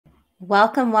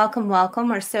Welcome, welcome, welcome.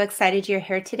 We're so excited you're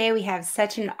here today. We have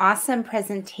such an awesome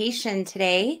presentation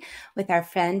today with our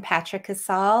friend Patrick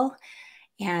Casal.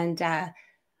 And I'm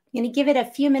going to give it a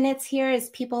few minutes here as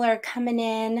people are coming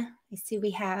in. I see we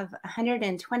have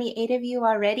 128 of you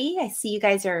already. I see you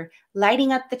guys are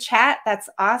lighting up the chat. That's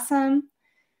awesome.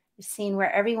 We're seeing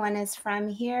where everyone is from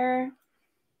here.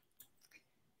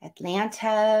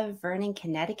 Atlanta, Vernon,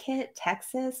 Connecticut,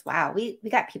 Texas. Wow, we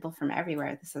got people from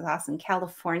everywhere. This is awesome.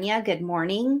 California, good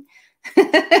morning.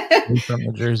 From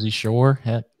the Jersey Shore.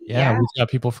 Yeah, we've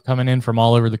got people coming in from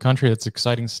all over the country. That's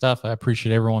exciting stuff. I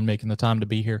appreciate everyone making the time to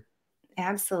be here.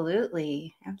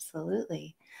 Absolutely.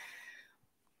 Absolutely.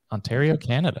 Ontario,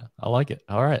 Canada. I like it.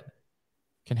 All right.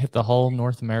 Can hit the whole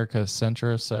North America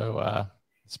center. So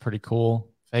it's pretty cool.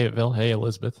 Fayetteville. Hey,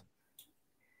 Elizabeth.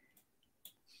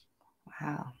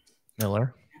 Wow.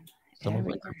 Miller. Some of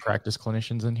my practice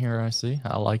clinicians in here, I see.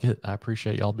 I like it. I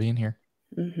appreciate y'all being here.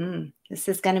 This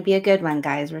is going to be a good one,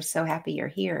 guys. We're so happy you're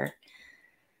here.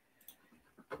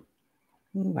 All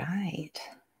right.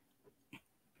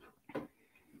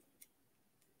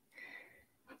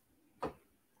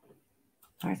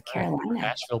 North Carolina.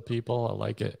 Nashville people. I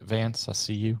like it. Vance, I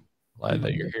see you. Glad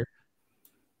that you're here.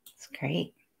 It's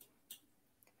great.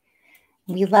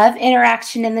 We love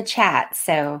interaction in the chat.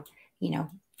 So,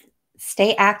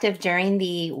 stay active during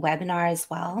the webinar as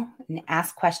well and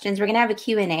ask questions. We're going to have a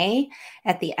Q&A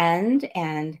at the end,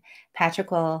 and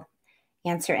Patrick will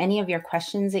answer any of your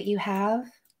questions that you have.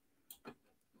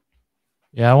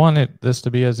 Yeah, I wanted this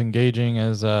to be as engaging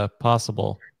as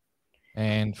possible.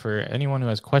 And for anyone who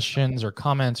has questions or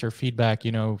comments or feedback,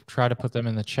 try to put them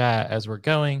in the chat as we're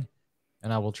going,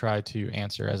 and I will try to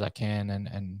answer as I can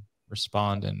and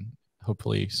respond and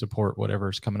hopefully support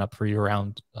whatever's coming up for you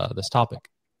around this topic.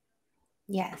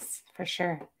 Yes, for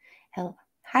sure. Hello.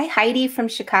 Hi, Heidi from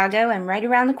Chicago. I'm right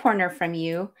around the corner from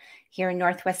you here in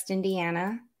Northwest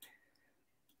Indiana.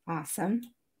 Awesome.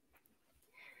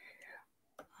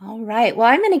 All right. Well,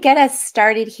 I'm going to get us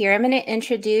started here. I'm going to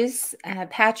introduce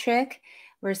Patrick.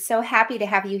 We're so happy to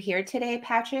have you here today,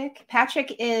 Patrick.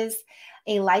 Patrick is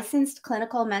a licensed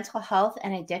clinical mental health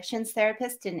and addictions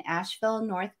therapist in Asheville,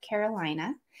 North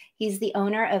Carolina. He's the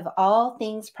owner of All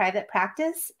Things Private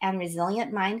Practice and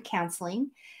Resilient Mind Counseling.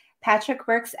 Patrick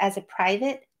works as a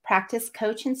private practice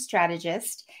coach and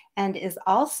strategist and is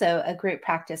also a group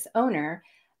practice owner,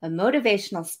 a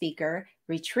motivational speaker,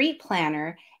 retreat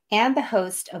planner, and the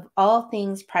host of All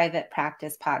Things Private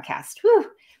Practice podcast. Whew,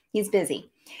 he's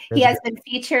busy. He has been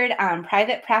featured on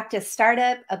Private Practice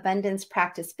Startup, Abundance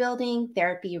Practice Building,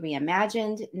 Therapy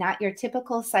Reimagined, Not Your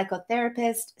Typical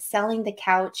Psychotherapist, Selling the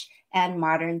Couch, and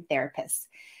Modern Therapists.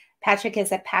 Patrick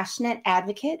is a passionate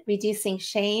advocate, reducing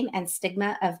shame and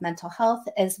stigma of mental health,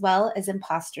 as well as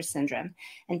imposter syndrome.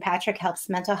 And Patrick helps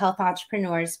mental health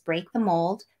entrepreneurs break the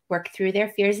mold, work through their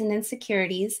fears and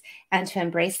insecurities, and to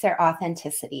embrace their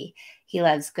authenticity. He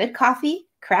loves good coffee,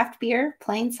 craft beer,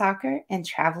 playing soccer, and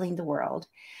traveling the world.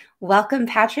 Welcome,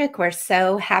 Patrick. We're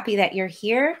so happy that you're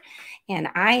here. And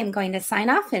I am going to sign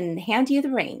off and hand you the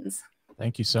reins.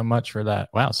 Thank you so much for that.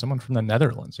 Wow, someone from the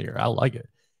Netherlands here. I like it.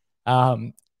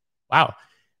 Wow.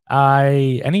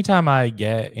 Anytime I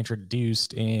get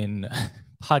introduced in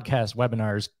podcast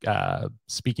webinars,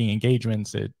 speaking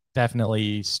engagements, it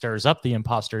definitely stirs up the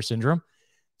imposter syndrome.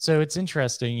 So it's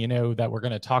interesting, that we're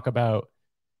going to talk about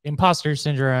imposter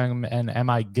syndrome and am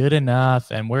I good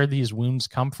enough and where these wounds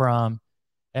come from.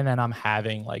 And then I'm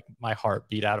having like my heart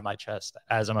beat out of my chest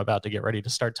as I'm about to get ready to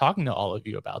start talking to all of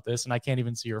you about this. And I can't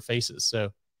even see your faces.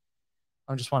 So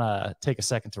I just want to take a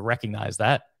second to recognize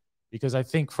that, because I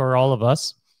think for all of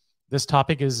us, this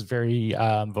topic is very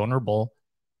vulnerable.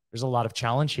 There's a lot of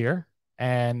challenge here,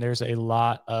 and there's a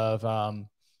lot of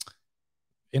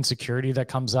insecurity that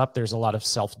comes up. There's a lot of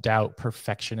self-doubt,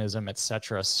 perfectionism,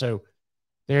 etc. So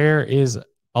there is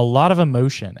a lot of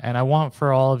emotion, and I want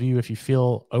for all of you, if you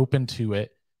feel open to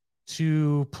it,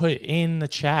 to put in the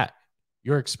chat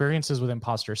your experiences with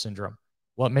imposter syndrome.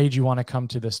 What made you want to come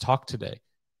to this talk today?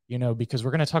 Because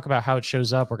we're going to talk about how it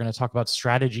shows up. We're going to talk about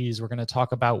strategies. We're going to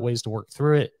talk about ways to work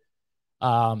through it.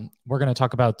 We're going to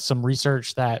talk about some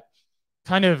research that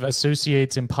kind of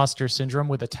associates imposter syndrome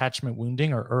with attachment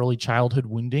wounding or early childhood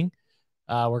wounding.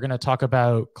 We're going to talk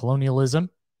about colonialism.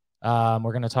 We're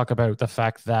going to talk about the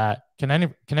fact that,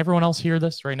 can everyone else hear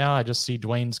this right now? I just see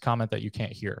Dwayne's comment that you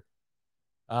can't hear.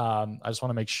 I just want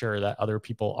to make sure that other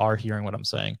people are hearing what I'm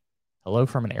saying. Hello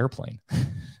from an airplane.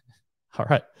 All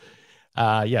right.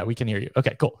 Yeah, we can hear you.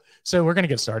 Okay, cool. So we're going to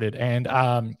get started, and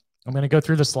I'm going to go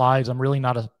through the slides. I'm really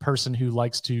not a person who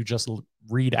likes to just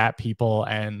read at people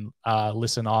and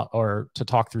listen or to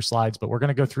talk through slides, but we're going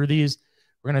to go through these.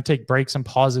 We're going to take breaks and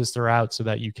pauses throughout so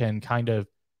that you can kind of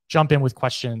jump in with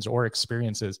questions or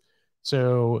experiences.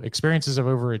 So experiences of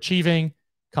overachieving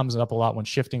comes up a lot when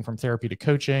shifting from therapy to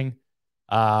coaching.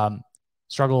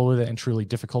 Struggle with it and truly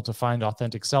difficult to find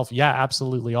authentic self. Yeah,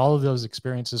 absolutely. All of those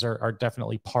experiences are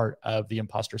definitely part of the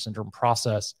imposter syndrome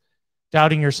process.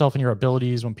 Doubting yourself and your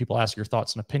abilities when people ask your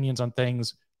thoughts and opinions on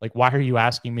things. Like, why are you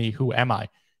asking me? Who am I?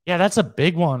 Yeah, that's a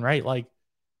big one, right? Like,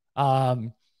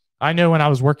 I know when I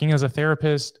was working as a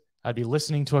therapist, I'd be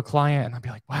listening to a client and I'd be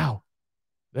like, wow,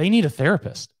 they need a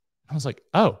therapist. I was like,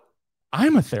 oh,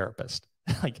 I'm a therapist.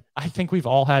 Like, I think we've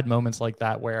all had moments like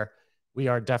that where we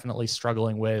are definitely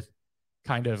struggling with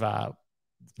kind of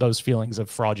those feelings of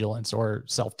fraudulence or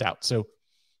self-doubt. So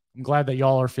I'm glad that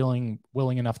y'all are feeling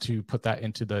willing enough to put that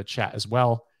into the chat as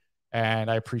well. And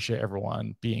I appreciate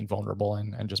everyone being vulnerable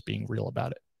and just being real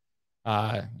about it.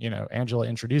 Angela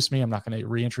introduced me. I'm not going to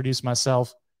reintroduce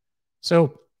myself.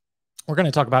 So we're going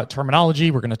to talk about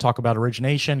terminology. We're going to talk about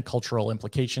origination, cultural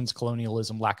implications,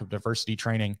 colonialism, lack of diversity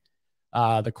training,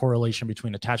 the correlation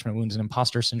between attachment wounds and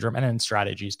imposter syndrome, and then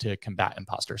strategies to combat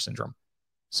imposter syndrome.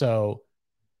 So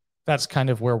that's kind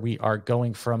of where we are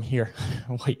going from here.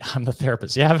 Wait, I'm the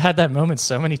therapist. Yeah, I've had that moment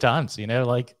so many times,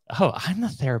 like, oh, I'm the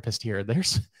therapist here.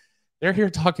 They're here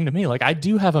talking to me. Like, I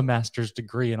do have a master's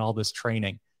degree in all this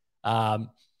training. What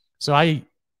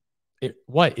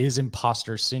is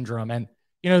imposter syndrome? And,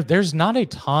 there's not a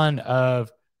ton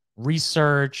of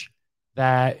research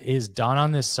that is done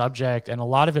on this subject. And a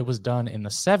lot of it was done in the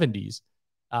 70s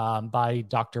by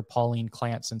Dr. Pauline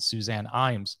Clance and Suzanne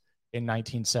Imes in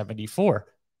 1974.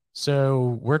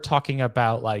 So we're talking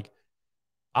about, like,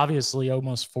 obviously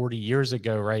almost 40 years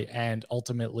ago, right? And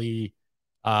ultimately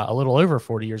a little over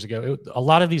 40 years ago, a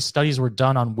lot of these studies were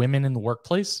done on women in the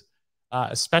workplace,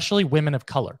 especially women of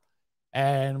color.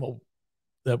 And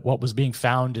what was being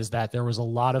found is that there was a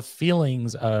lot of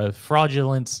feelings of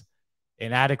fraudulence,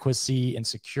 inadequacy,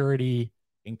 insecurity,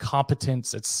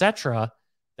 incompetence, etc.,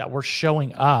 that were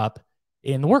showing up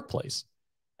in the workplace.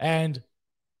 And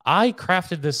I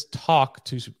crafted this talk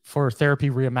for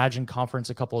Therapy Reimagined conference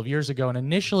a couple of years ago. And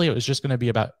initially it was just going to be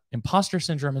about imposter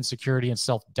syndrome, insecurity, and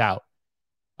self-doubt,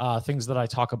 things that I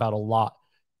talk about a lot.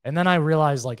 And then I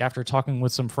realized, like, after talking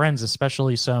with some friends,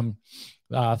 especially some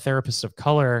therapists of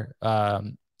color,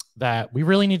 that we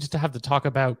really needed to have the talk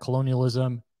about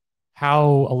colonialism, how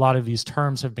a lot of these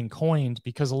terms have been coined,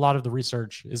 because a lot of the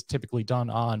research is typically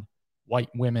done on white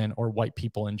women or white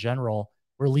people in general.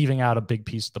 We're leaving out a big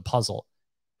piece of the puzzle.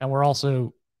 And we're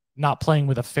also not playing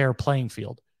with a fair playing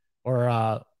field or,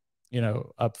 a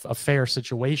fair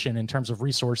situation in terms of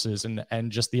resources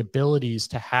and just the abilities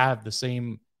to have the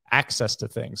same access to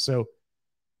things. So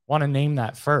want to name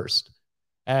that first.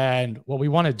 And what we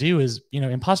want to do is,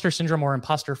 imposter syndrome or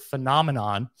imposter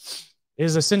phenomenon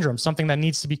is a syndrome, something that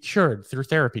needs to be cured through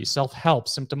therapy, self-help,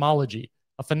 symptomology.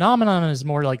 A phenomenon is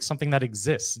more like something that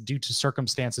exists due to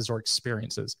circumstances or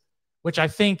experiences, which I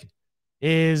think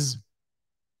is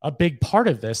a big part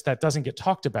of this that doesn't get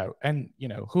talked about. And,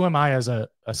 who am I as a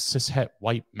cishet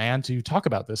white man to talk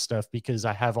about this stuff, because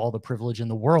I have all the privilege in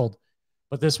the world.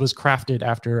 But this was crafted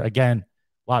after, again,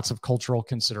 lots of cultural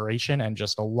consideration and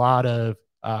just a lot of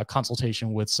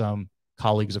consultation with some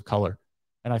colleagues of color.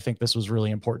 And I think this was really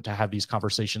important to have these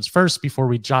conversations first before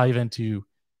we dive into,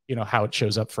 how it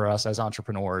shows up for us as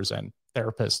entrepreneurs and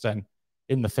therapists and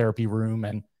in the therapy room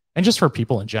and just for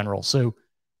people in general. So,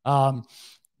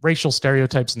 racial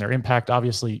stereotypes and their impact.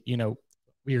 Obviously,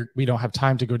 we don't have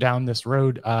time to go down this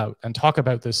road and talk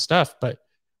about this stuff, but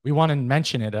we want to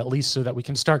mention it at least so that we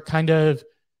can start kind of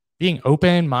being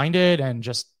open-minded and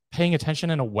just paying attention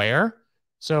and aware.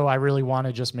 So I really want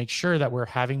to just make sure that we're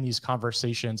having these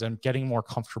conversations and getting more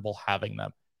comfortable having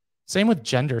them. Same with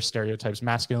gender stereotypes,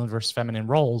 masculine versus feminine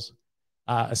roles,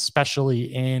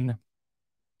 especially in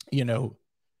the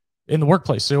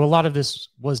workplace. So a lot of this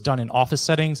was done in office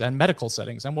settings and medical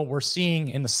settings. And what we're seeing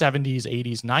in the 70s,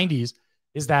 80s, 90s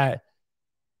is that,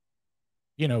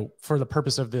 for the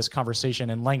purpose of this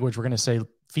conversation and language, we're going to say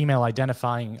female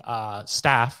identifying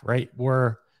staff, right?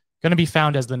 We're going to be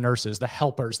found as the nurses, the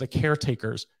helpers, the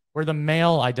caretakers, where the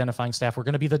male identifying staff were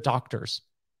going to be the doctors.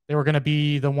 They were going to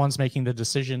be the ones making the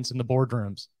decisions in the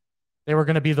boardrooms. They were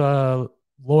going to be the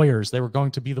lawyers. They were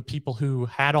going to be the people who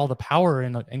had all the power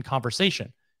in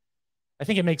conversation. I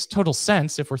think it makes total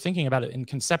sense if we're thinking about it and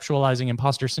conceptualizing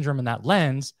imposter syndrome in that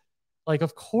lens. Like,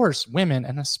 of course, women,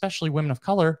 and especially women of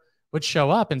color, would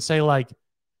show up and say, like,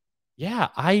 yeah,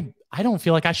 I don't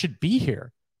feel like I should be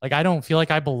here. Like, I don't feel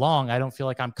like I belong. I don't feel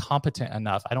like I'm competent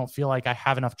enough. I don't feel like I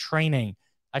have enough training.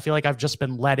 I feel like I've just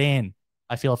been let in.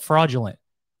 I feel fraudulent.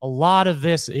 A lot of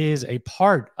this is a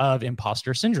part of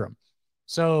imposter syndrome.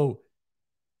 So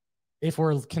if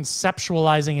we're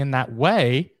conceptualizing in that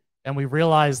way, and we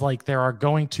realize like there are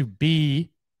going to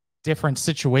be different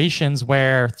situations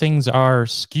where things are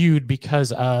skewed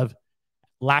because of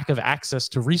lack of access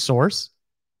to resource,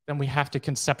 then we have to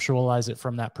conceptualize it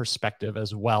from that perspective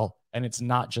as well. And it's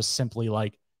not just simply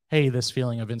like, hey, this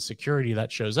feeling of insecurity that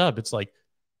shows up. It's like,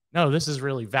 no, this is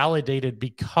really validated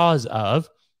because of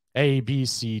A, B,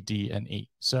 C, D, and E.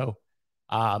 So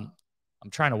I'm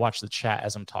trying to watch the chat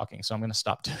as I'm talking. So I'm going to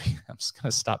stop doing, I'm just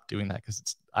going to stop doing that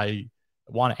because I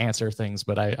want to answer things,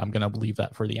 but I'm going to leave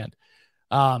that for the end.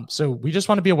 So we just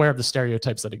want to be aware of the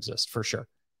stereotypes that exist for sure.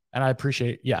 And I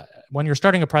appreciate, yeah, when you're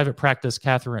starting a private practice,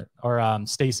 Catherine or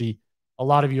Stacy, a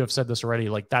lot of you have said this already,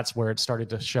 like that's where it started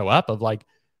to show up of like,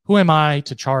 who am I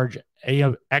to charge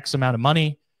X amount of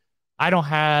money? I don't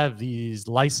have these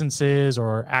licenses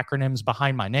or acronyms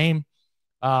behind my name.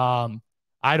 I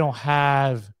don't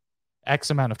have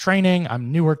X amount of training.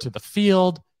 I'm newer to the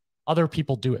field. Other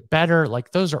people do it better.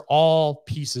 Like those are all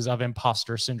pieces of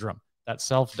imposter syndrome, that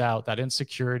self-doubt, that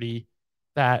insecurity,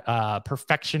 that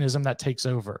perfectionism that takes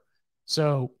over.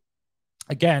 So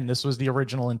again, this was the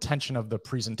original intention of the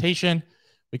presentation.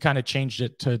 We kind of changed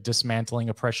it to dismantling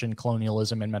oppression,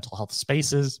 colonialism, and mental health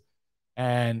spaces,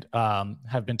 and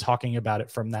have been talking about it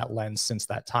from that lens since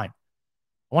that time.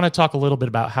 I want to talk a little bit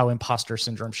about how imposter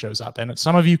syndrome shows up. And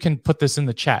some of you can put this in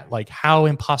the chat, like how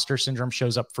imposter syndrome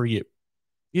shows up for you.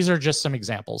 These are just some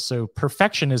examples. So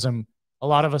perfectionism, a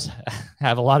lot of us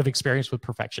have a lot of experience with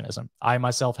perfectionism. I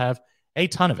myself have a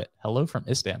ton of it. Hello from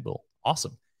Istanbul.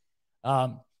 Awesome.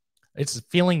 It's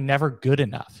feeling never good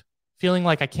enough, feeling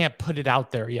like I can't put it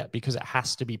out there yet because it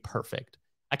has to be perfect.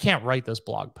 I can't write this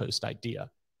blog post idea.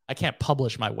 I can't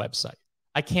publish my website.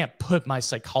 I can't put my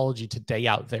Psychology Today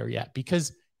out there yet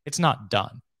because it's not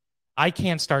done. I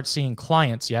can't start seeing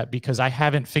clients yet because I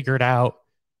haven't figured out,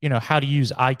 how to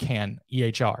use ICANN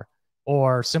EHR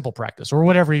or Simple Practice or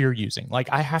whatever you're using. Like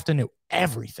I have to know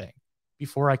everything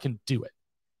before I can do it.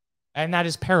 And that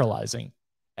is paralyzing.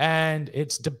 And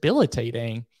it's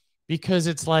debilitating because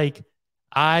it's like,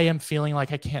 I am feeling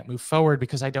like I can't move forward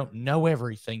because I don't know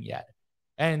everything yet.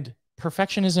 And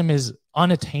perfectionism is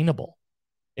unattainable.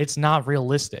 It's not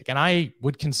realistic. And I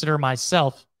would consider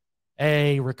myself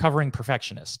a recovering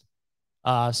perfectionist,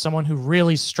 someone who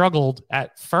really struggled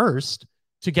at first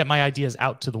to get my ideas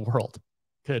out to the world.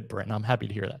 Good, Brent. I'm happy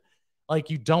to hear that.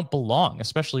 Like you don't belong,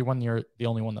 especially when you're the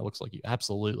only one that looks like you.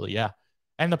 Absolutely. Yeah.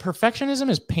 And the perfectionism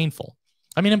is painful.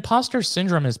 I mean, imposter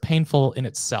syndrome is painful in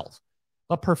itself.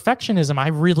 But perfectionism, I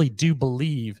really do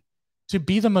believe to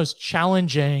be the most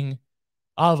challenging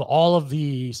of all of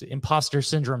these imposter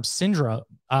syndrome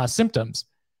symptoms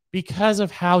because of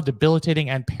how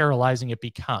debilitating and paralyzing it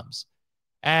becomes.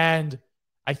 And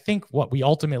I think what we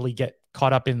ultimately get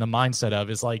caught up in the mindset of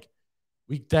is like,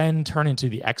 we then turn into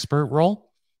the expert role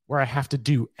where I have to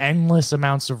do endless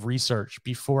amounts of research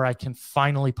before I can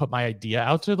finally put my idea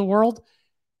out to the world.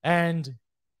 And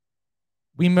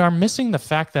we are missing the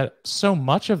fact that so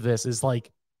much of this is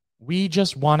like, we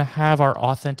just want to have our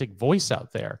authentic voice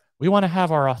out there. We want to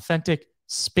have our authentic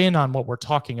spin on what we're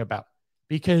talking about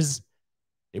because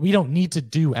we don't need to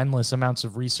do endless amounts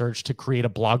of research to create a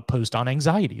blog post on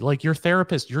anxiety. Like your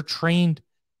therapist, you're trained,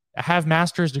 have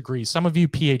master's degrees, some of you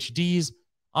PhDs,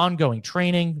 ongoing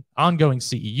training, ongoing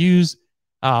CEUs,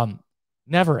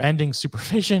 never ending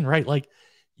supervision, right? Like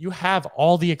you have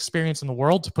all the experience in the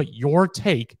world to put your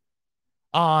take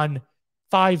on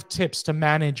 5 tips to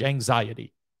manage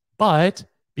anxiety. But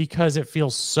because it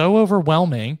feels so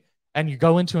overwhelming and you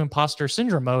go into imposter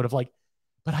syndrome mode of like,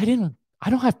 but I don't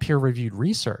have peer reviewed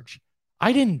research.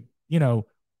 I didn't,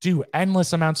 do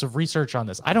endless amounts of research on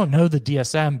this. I don't know the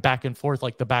DSM back and forth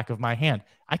like the back of my hand.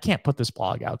 I can't put this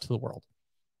blog out to the world.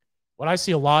 What I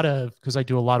see a lot of, because I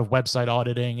do a lot of website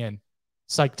auditing and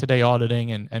Psych Today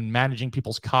auditing and managing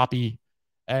people's copy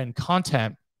and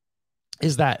content,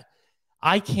 is that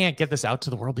I can't get this out to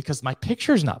the world because my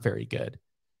picture's not very good.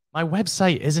 My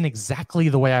website isn't exactly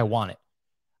the way I want it.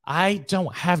 I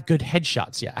don't have good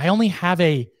headshots yet. I only have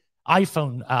a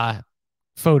iPhone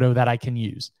photo that I can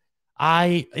use.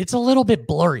 It's a little bit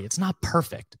blurry. It's not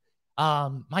perfect.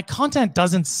 My content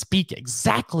doesn't speak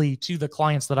exactly to the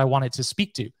clients that I want it to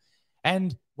speak to.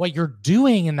 And what you're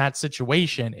doing in that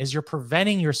situation is you're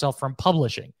preventing yourself from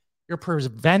publishing. You're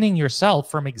preventing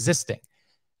yourself from existing.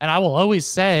 And I will always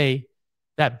say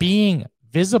that being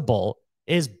visible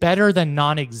is better than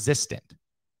non-existent.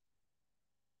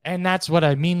 And that's what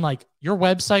I mean. Like your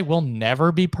website will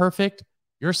never be perfect.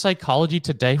 Your Psychology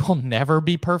Today will never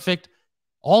be perfect.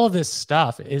 All of this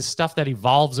stuff is stuff that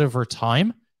evolves over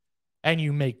time and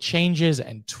you make changes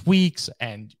and tweaks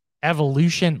and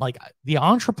evolution, like the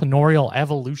entrepreneurial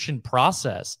evolution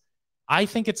process, I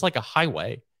think it's like a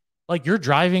highway. Like you're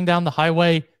driving down the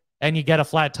highway and you get a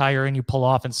flat tire and you pull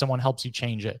off and someone helps you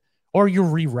change it, or you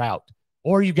reroute,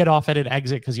 or you get off at an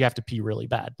exit because you have to pee really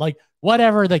bad, like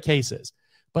whatever the case is.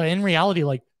 But in reality,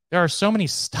 like there are so many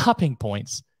stopping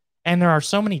points and there are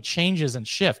so many changes and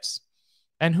shifts.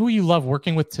 And who you love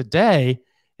working with today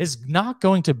is not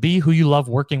going to be who you love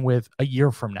working with a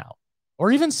year from now,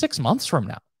 or even 6 months from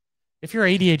now. If you're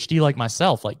ADHD like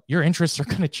myself, like your interests are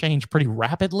going to change pretty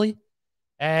rapidly,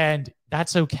 and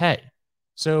that's okay.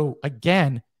 So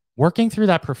again, working through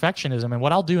that perfectionism, and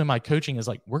what I'll do in my coaching is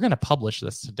like, we're going to publish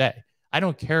this today. I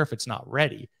don't care if it's not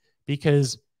ready,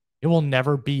 because it will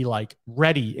never be like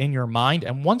ready in your mind.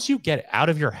 And once you get out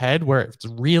of your head where it's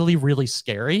really, really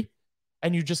scary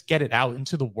and you just get it out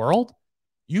into the world,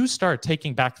 you start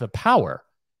taking back the power.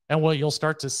 And what you'll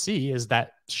start to see is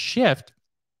that shift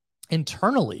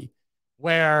internally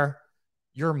where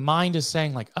your mind is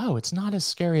saying like, oh, it's not as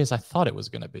scary as I thought it was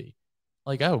going to be.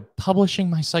 Like, oh, publishing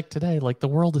my psych today, like the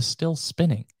world is still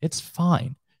spinning. It's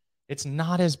fine. It's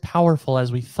not as powerful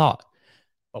as we thought.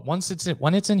 But when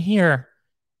it's in here,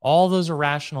 all those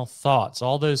irrational thoughts,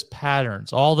 all those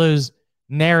patterns, all those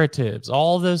narratives,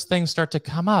 all those things start to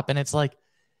come up. And it's like,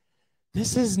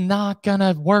 this is not going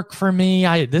to work for me.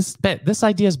 This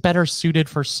idea is better suited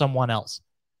for someone else.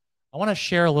 I want to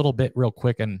share a little bit real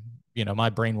quick, and my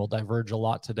brain will diverge a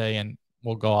lot today and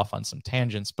we'll go off on some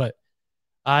tangents, but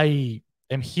I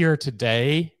am here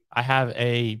today. I have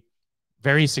a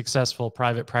very successful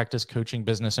private practice coaching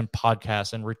business and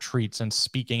podcasts and retreats and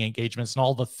speaking engagements and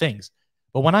all the things.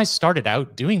 But when I started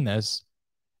out doing this,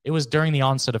 it was during the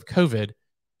onset of COVID,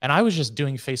 and I was just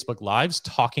doing Facebook Lives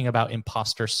talking about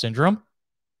imposter syndrome,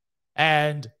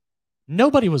 and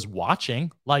nobody was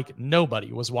watching. Like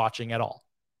nobody was watching at all.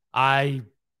 I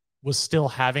was still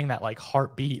having that like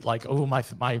heartbeat, like, oh, my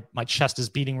chest is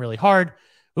beating really hard.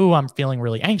 Oh, I'm feeling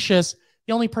really anxious.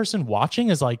 The only person watching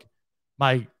is like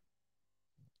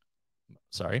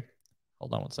sorry,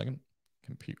 hold on one second.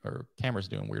 Camera's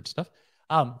doing weird stuff.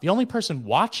 The only person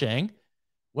watching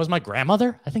was my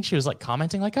grandmother. I think she was like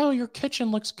commenting like, oh, your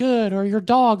kitchen looks good, or your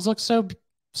dogs look so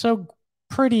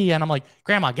pretty. And I'm like,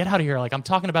 Grandma, get out of here. Like, I'm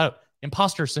talking about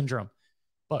imposter syndrome.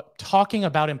 But talking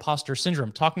about imposter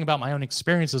syndrome, talking about my own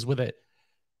experiences with it,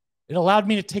 it allowed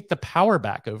me to take the power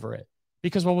back over it.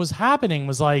 Because what was happening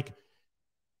was like,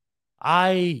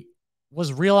 I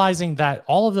was realizing that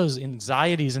all of those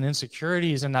anxieties and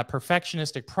insecurities and that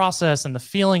perfectionistic process and the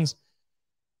feelings,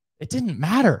 it didn't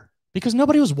matter because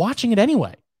nobody was watching it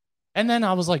anyway. And then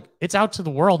I was like, it's out to the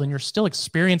world and you're still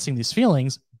experiencing these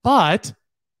feelings, but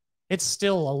it's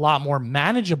still a lot more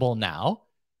manageable now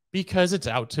because it's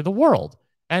out to the world.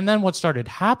 And then what started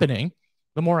happening,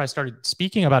 the more I started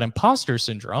speaking about imposter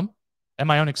syndrome and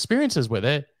my own experiences with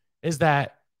it, is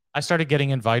that I started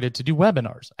getting invited to do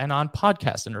webinars and on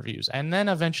podcast interviews, and then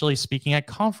eventually speaking at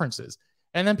conferences.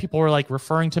 And then people were like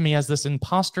referring to me as this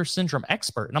imposter syndrome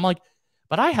expert. And I'm like,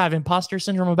 but I have imposter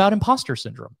syndrome about imposter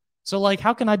syndrome. So like,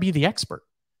 how can I be the expert?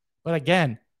 But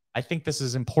again, I think this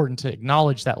is important to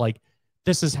acknowledge that like,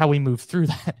 this is how we move through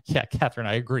that. Yeah, Catherine,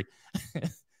 I agree.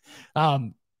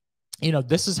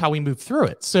 This is how we move through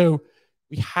it. So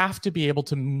we have to be able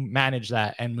to manage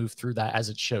that and move through that as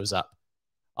it shows up.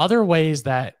 Other ways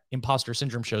that imposter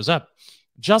syndrome shows up,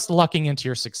 just lucking into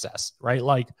your success, right?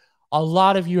 Like a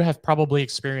lot of you have probably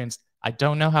experienced, I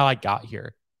don't know how I got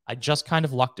here. I just kind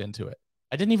of lucked into it.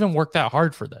 I didn't even work that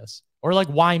hard for this. Or like,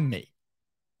 why me?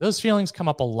 Those feelings come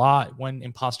up a lot when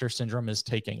imposter syndrome is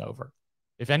taking over.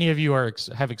 If any of you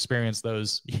have experienced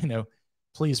those,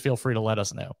 please feel free to let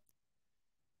us know.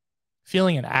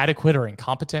 Feeling inadequate or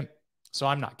incompetent. So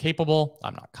I'm not capable.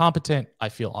 I'm not competent. I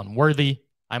feel unworthy.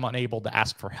 I'm unable to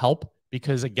ask for help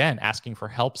because, again, asking for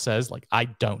help says like, I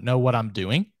don't know what I'm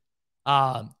doing.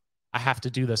 I have to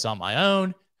do this on my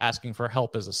own. Asking for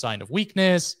help is a sign of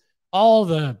weakness. All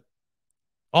the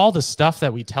stuff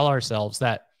that we tell ourselves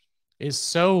that is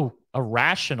so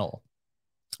irrational,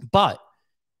 but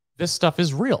this stuff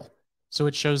is real. So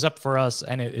it shows up for us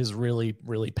and it is really,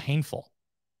 really painful.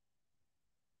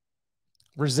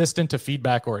 Resistant to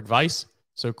feedback or advice.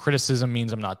 So criticism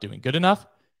means I'm not doing good enough.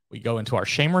 We go into our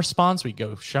shame response.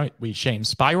 We shame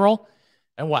spiral.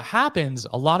 And what happens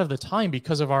a lot of the time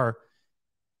because of our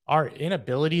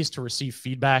inabilities to receive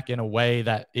feedback in a way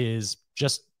that is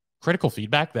just critical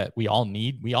feedback that we all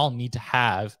need to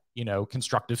have,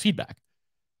 constructive feedback,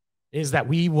 is that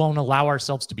we won't allow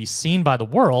ourselves to be seen by the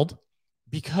world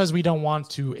because we don't want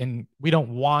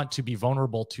to be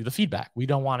vulnerable to the feedback. We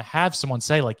don't want to have someone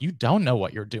say like, you don't know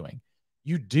what you're doing.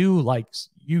 You do, like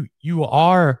you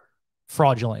are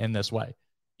fraudulent in this way.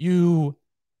 You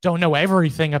don't know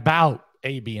everything about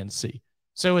A, B, and C.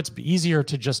 So it's easier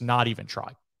to just not even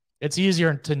try. It's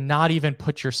easier to not even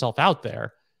put yourself out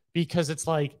there because it's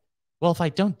like, well, if I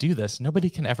don't do this, nobody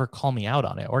can ever call me out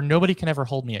on it, or nobody can ever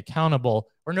hold me accountable,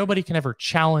 or nobody can ever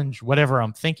challenge whatever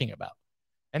I'm thinking about.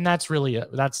 And that's really,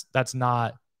 that's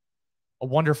not a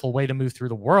wonderful way to move through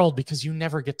the world, because you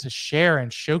never get to share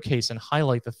and showcase and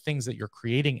highlight the things that you're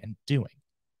creating and doing.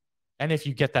 And if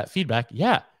you get that feedback,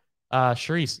 yeah,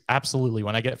 Charisse, absolutely.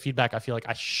 When I get feedback, I feel like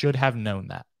I should have known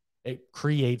that. It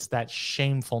creates that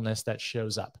shamefulness that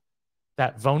shows up.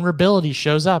 That vulnerability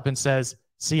shows up and says,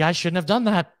 see, I shouldn't have done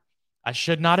that. I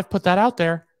should not have put that out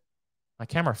there. My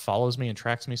camera follows me and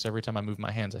tracks me. So every time I move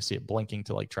my hands, I see it blinking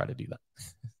to like try to do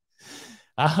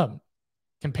that.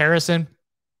 Comparison.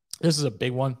 This is a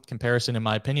big one. Comparison, in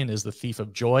my opinion, is the thief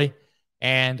of joy.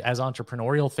 And as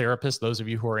entrepreneurial therapists, those of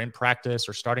you who are in practice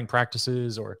or starting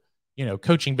practices or,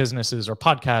 coaching businesses or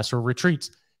podcasts or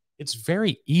retreats, it's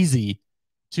very easy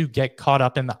to get caught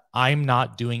up in the I'm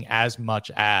not doing as much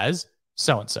as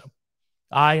so-and-so.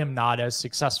 I am not as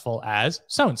successful as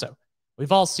so-and-so.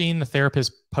 We've all seen the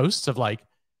therapist posts of like,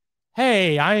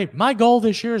 hey, my goal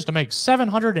this year is to make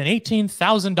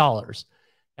 $718,000.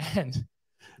 And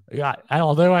yeah,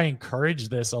 although I encourage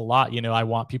this a lot, I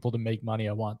want people to make money.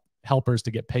 I want helpers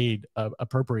to get paid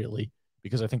appropriately,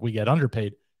 because I think we get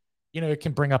underpaid. It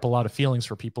can bring up a lot of feelings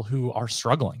for people who are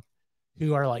struggling,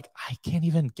 who are like, I can't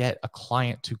even get a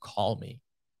client to call me.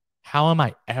 How am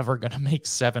I ever going to make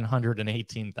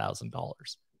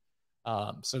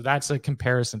 $718,000? So that's a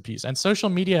comparison piece. And social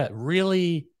media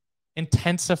really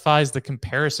intensifies the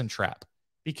comparison trap,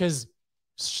 because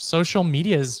social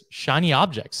media is shiny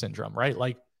object syndrome, right?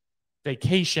 Like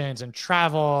vacations and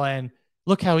travel, and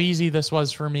look how easy this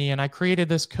was for me. And I created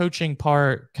this coaching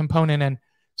component and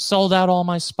sold out all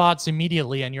my spots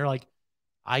immediately. And you're like,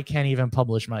 I can't even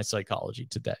publish my psychology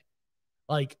today.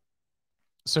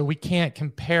 So we can't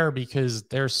compare, because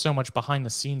there's so much behind the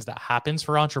scenes that happens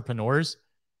for entrepreneurs,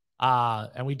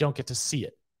 and we don't get to see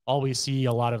it. All we see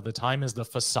a lot of the time is the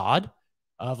facade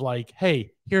of like,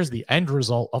 hey, here's the end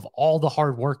result of all the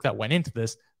hard work that went into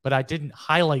this, but I didn't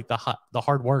highlight the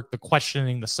hard work, the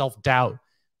questioning, the self-doubt,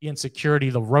 the insecurity,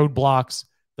 the roadblocks,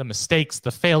 the mistakes, the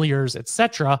failures,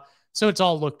 etc. So it's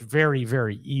all looked very,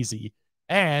 very easy.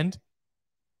 And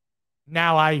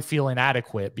now I feel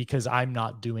inadequate because I'm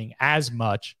not doing as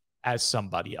much as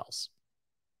somebody else.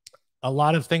 A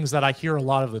lot of things that I hear a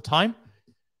lot of the time.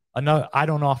 I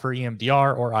don't offer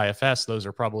EMDR or IFS. Those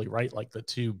are probably like the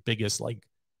two biggest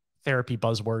therapy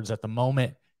buzzwords at the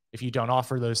moment. If you don't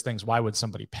offer those things, why would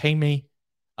somebody pay me?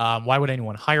 Why would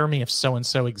anyone hire me if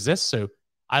so-and-so exists? So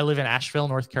I live in Asheville,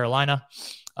 North Carolina.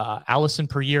 Allison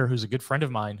Per Year, who's a good friend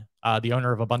of mine, the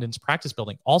owner of Abundance Practice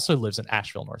Building, also lives in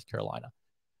Asheville, North Carolina.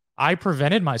 I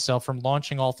prevented myself from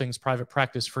launching All Things Private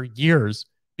Practice for years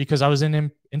because I was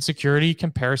in insecurity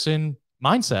comparison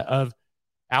mindset of,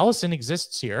 Allison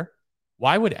exists here.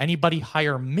 Why would anybody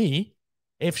hire me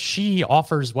if she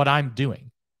offers what I'm doing?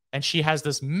 And she has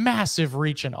this massive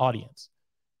reach and audience.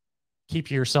 Keep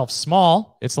yourself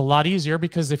small. It's a lot easier,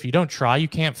 because if you don't try, you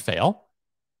can't fail.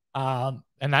 And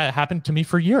that happened to me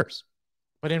for years.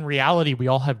 But in reality, we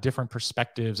all have different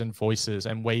perspectives and voices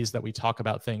and ways that we talk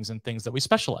about things and things that we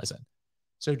specialize in.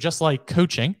 So just like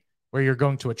coaching, where you're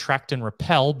going to attract and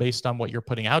repel based on what you're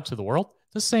putting out to the world,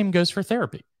 the same goes for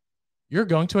therapy. You're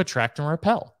going to attract and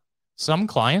repel. Some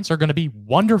clients are going to be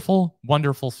wonderful,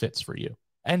 wonderful fits for you,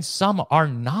 and some are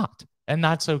not. And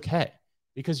that's okay,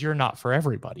 because you're not for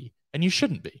everybody, and you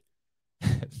shouldn't be.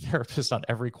 Therapist on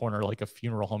every corner, like a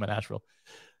funeral home in Asheville.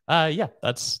 Yeah,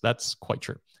 that's quite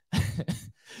true.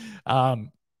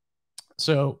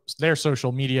 So their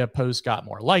social media posts got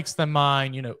more likes than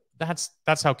mine.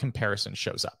 That's how comparison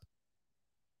shows up.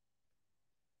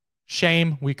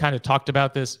 Shame, we kind of talked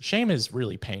about this. Shame is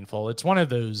really painful. It's one of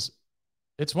those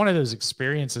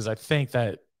experiences, I think,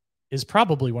 that is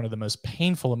probably one of the most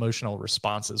painful emotional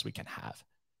responses we can have.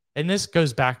 And this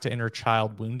goes back to inner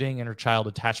child wounding, inner child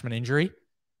attachment injury.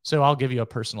 So I'll give you a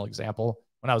personal example.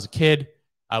 When I was a kid,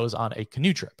 I was on a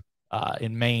canoe trip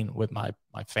in Maine with my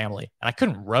family, and I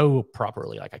couldn't row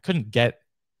properly. I couldn't get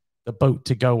the boat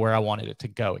to go where I wanted it to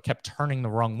go. It kept turning the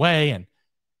wrong way, and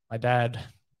my dad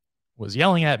was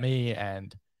yelling at me,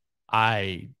 and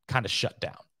I kind of shut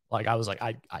down. I was like,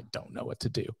 I don't know what to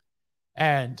do.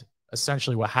 And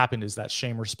essentially what happened is that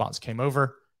shame response came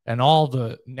over, and all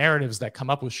the narratives that come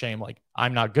up with shame, like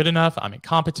I'm not good enough, I'm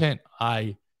incompetent,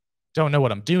 I don't know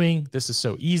what I'm doing, this is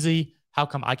so easy, how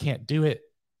come I can't do it?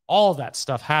 All that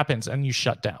stuff happens, and you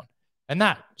shut down. And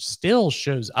that still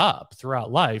shows up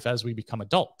throughout life as we become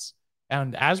adults.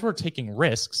 And as we're taking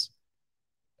risks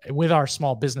with our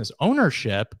small business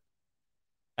ownership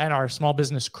and our small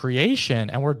business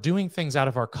creation, and we're doing things out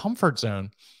of our comfort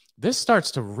zone, this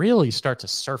starts to really start to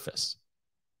surface.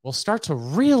 We'll start to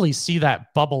really see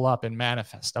that bubble up and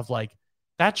manifest of like,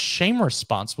 that shame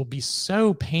response will be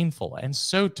so painful and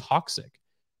so toxic.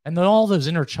 And then all those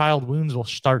inner child wounds will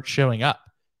start showing up.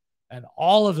 And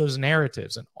all of those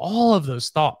narratives and all of those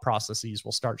thought processes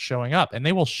will start showing up, and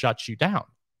they will shut you down.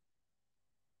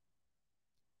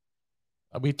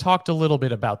 We talked a little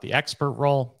bit about the expert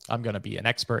role. I'm going to be an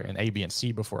expert in A, B, and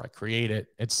C before I create it.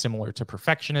 It's similar to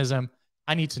perfectionism.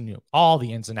 I need to know all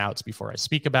the ins and outs before I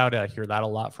speak about it. I hear that a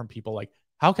lot from people like,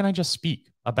 how can I just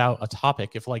speak about a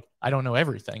topic if like I don't know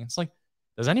everything? It's like,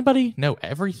 does anybody know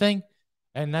everything?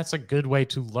 And that's a good way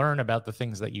to learn about the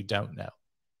things that you don't know.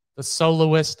 The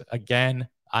soloist, again,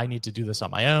 I need to do this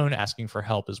on my own. Asking for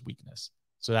help is weakness.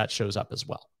 So that shows up as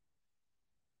well.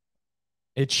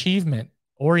 Achievement,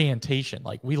 orientation.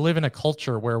 Like we live in a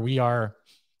culture where we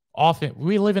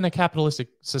live in a capitalistic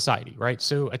society, right?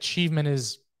 So achievement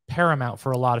is paramount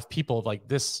for a lot of people. Like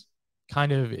this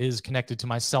kind of is connected to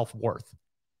my self-worth.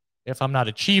 If I'm not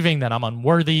achieving, then I'm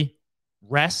unworthy.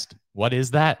 Rest, what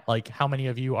is that? Like how many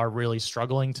of you are really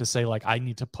struggling to say like, I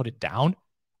need to put it down.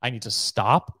 I need to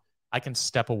stop. I can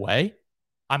step away.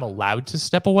 I'm allowed to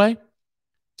step away.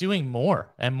 Doing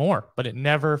more and more, but it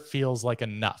never feels like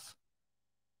enough.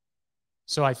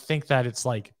 So I think that it's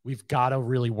like, we've got to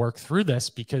really work through this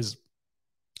because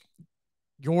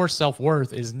your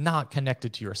self-worth is not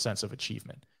connected to your sense of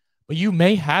achievement. But you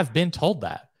may have been told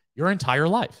that your entire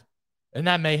life. And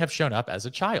that may have shown up as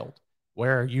a child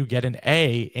where you get an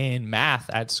A in math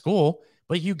at school,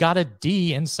 but you got a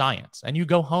D in science. And you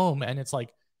go home and it's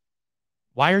like,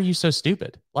 why are you so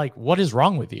stupid? Like, what is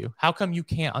wrong with you? How come you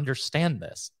can't understand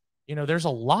this? You know, there's a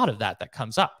lot of that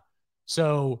comes up.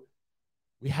 So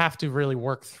we have to really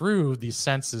work through these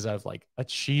senses of like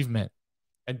achievement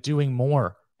and doing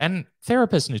more. And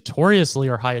therapists notoriously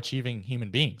are high achieving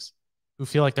human beings who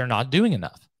feel like they're not doing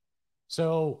enough.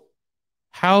 So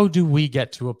how do we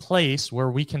get to a place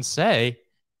where we can say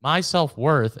my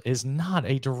self-worth is not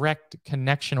a direct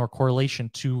connection or correlation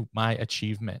to my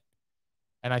achievement?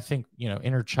 And I think, you know,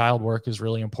 inner child work is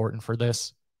really important for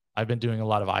this. I've been doing a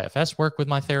lot of IFS work with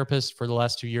my therapist for the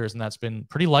last 2 years, and that's been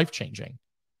pretty life-changing.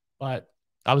 But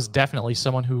I was definitely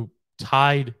someone who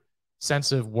tied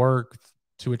sense of work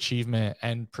to achievement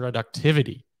and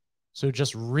productivity. So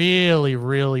just really,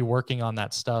 really working on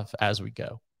that stuff as we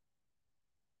go.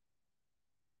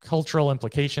 Cultural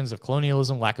implications of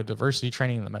colonialism, lack of diversity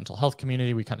training in the mental health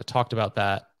community. We kind of talked about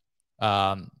that.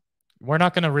 We're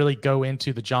not going to really go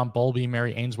into the John Bowlby,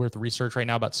 Mary Ainsworth research right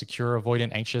now about secure,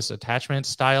 avoidant, anxious attachment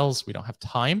styles. We don't have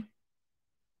time.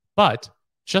 But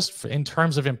just in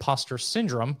terms of imposter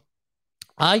syndrome,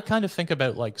 I kind of think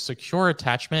about like secure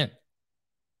attachment.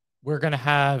 We're going to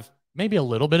have maybe a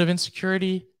little bit of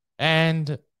insecurity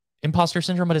and imposter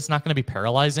syndrome, but it's not going to be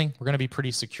paralyzing. We're going to be pretty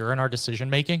secure in our decision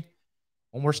making.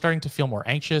 When we're starting to feel more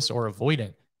anxious or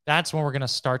avoidant, that's when we're going to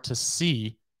start to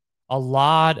see a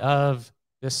lot of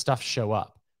this stuff show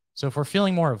up. So if we're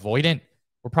feeling more avoidant,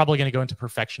 we're probably going to go into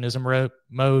perfectionism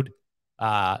mode,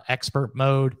 expert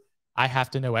mode, I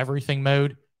have to know everything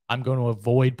mode. I'm going to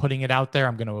avoid putting it out there.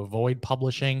 I'm going to avoid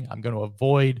publishing. I'm going to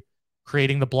avoid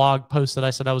creating the blog post that I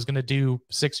said I was going to do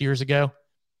 6 years ago.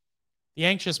 The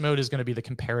anxious mode is going to be the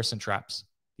comparison traps,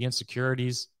 the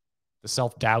insecurities, the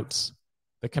self-doubts,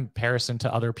 the comparison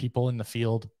to other people in the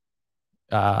field.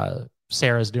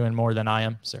 Sarah's doing more than I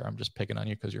am. Sarah, I'm just picking on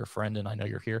you because you're a friend and I know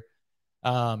you're here.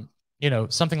 You know,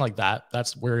 something like that.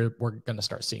 That's where we're going to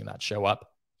start seeing that show up.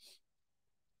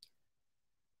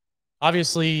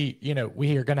 Obviously, you know,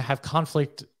 we are going to have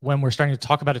conflict when we're starting to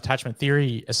talk about attachment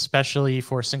theory, especially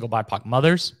for single BIPOC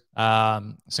mothers,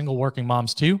 single working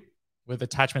moms too, with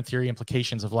attachment theory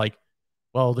implications of like,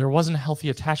 well, there wasn't a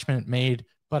healthy attachment made,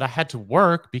 but I had to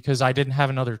work because I didn't have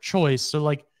another choice. So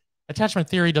like attachment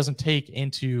theory doesn't take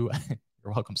into,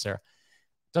 you're welcome, Sarah,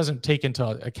 doesn't take into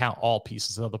account all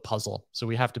pieces of the puzzle. So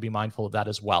we have to be mindful of that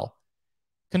as well.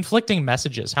 Conflicting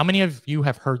messages. How many of you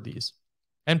have heard these?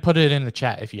 And put it in the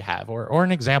chat if you have, or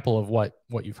an example of what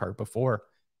you've heard before.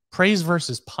 Praise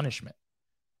versus punishment.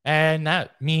 And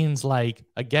that means like,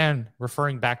 again,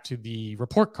 referring back to the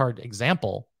report card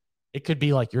example, it could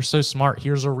be like, you're so smart,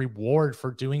 here's a reward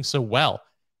for doing so well.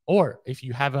 Or if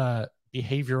you have a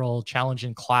behavioral challenge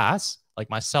in class, like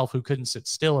myself, who couldn't sit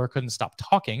still or couldn't stop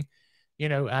talking, you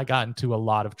know, I got into a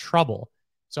lot of trouble.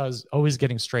 So I was always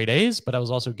getting straight A's, but I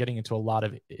was also getting into a lot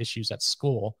of issues at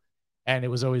school. And it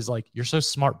was always like, you're so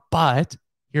smart, but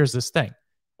here's this thing.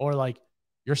 Or like,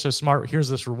 you're so smart, here's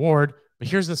this reward, But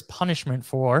here's this punishment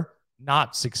for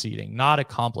not succeeding, not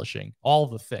accomplishing all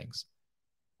the things.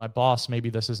 My boss, maybe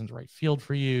this isn't the right field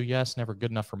for you. Yes, never good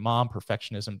enough for mom.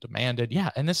 Perfectionism demanded. Yeah,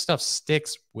 and this stuff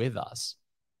sticks with us.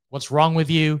 What's wrong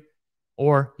with you?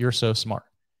 Or you're so smart.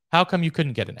 How come you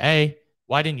couldn't get an A?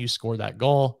 Why didn't you score that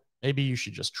goal? Maybe you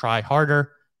should just try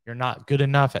harder. You're not good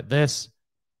enough at this.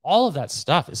 All of that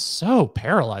stuff is so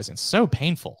paralyzing, so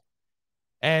painful.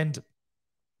 And,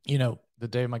 you know, the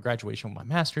day of my graduation with my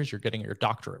master's, you're getting your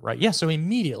doctorate, right? Yeah. So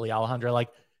immediately, Alejandra, like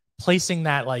placing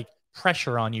that like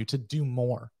pressure on you to do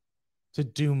more, to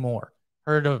do more.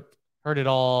 Heard it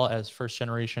all as first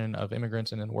generation of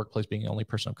immigrants and in the workplace being the only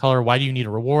person of color. Why do you need a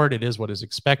reward? It is what is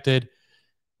expected.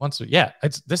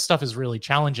 This stuff is really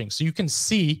challenging. So you can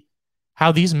see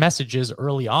how these messages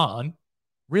early on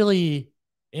really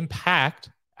impact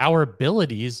our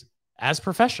abilities as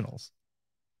professionals.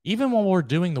 Even when we're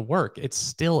doing the work, it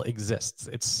still exists.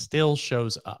 It still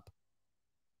shows up.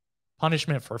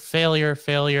 Punishment for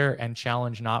failure, and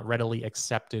challenge not readily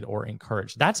accepted or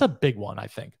encouraged. That's a big one, I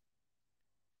think.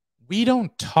 We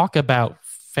don't talk about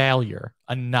failure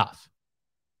enough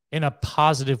in a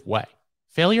positive way.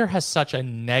 Failure has such a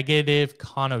negative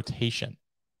connotation.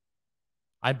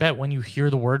 I bet when you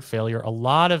hear the word failure, a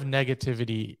lot of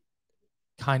negativity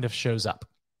kind of shows up.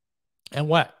 And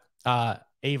what,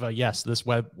 Ava, yes, this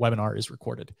webinar is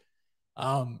recorded.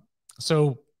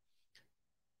 So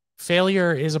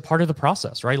failure is a part of the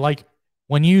process, right? Like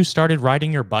when you started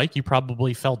riding your bike, you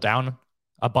probably fell down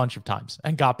a bunch of times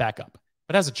and got back up.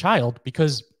 But as a child,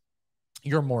 because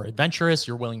you're more adventurous,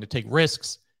 you're willing to take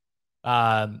risks,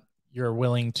 you're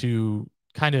willing to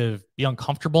kind of be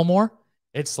uncomfortable more.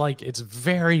 It's like, it's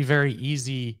very, very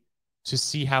easy to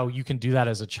see how you can do that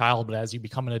as a child, but as you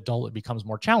become an adult, it becomes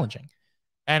more challenging.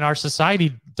 And our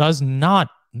society does not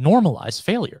normalize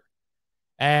failure.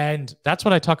 And that's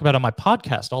what I talk about on my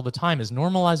podcast all the time, is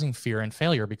normalizing fear and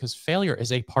failure, because failure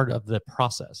is a part of the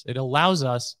process. It allows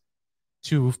us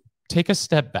to take a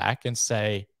step back and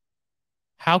say,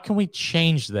 how can we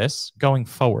change this going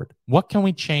forward? What can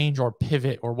we change or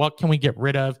pivot, or what can we get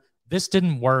rid of? This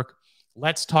didn't work.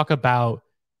 Let's talk about,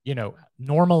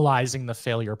 normalizing the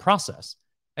failure process.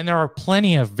 And there are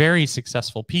plenty of very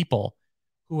successful people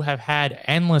who have had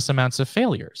endless amounts of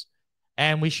failures.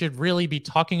 And we should really be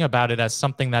talking about it as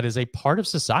something that is a part of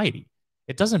society.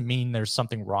 It doesn't mean there's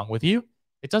something wrong with you.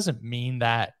 It doesn't mean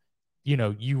that,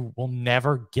 you will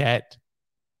never get,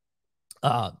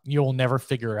 you'll never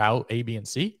figure out A, B, and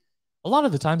C. A lot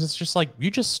of the times it's just like, you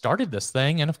just started this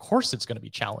thing, and of course it's going to be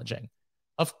challenging.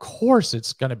 Of course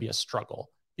it's going to be a struggle,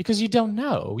 because you don't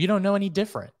know. You don't know any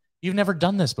different. You've never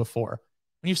done this before.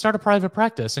 When you start a private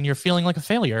practice and you're feeling like a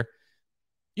failure,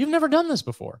 you've never done this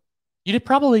before. You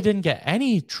probably didn't get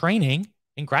any training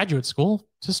in graduate school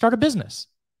to start a business.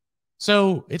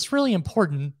 So it's really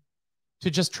important to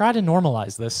just try to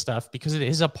normalize this stuff, because it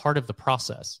is a part of the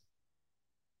process.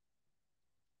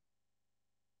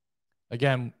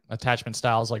 Again, attachment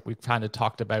styles, like we've kind of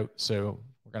talked about. So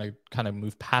we're going to kind of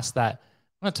move past that.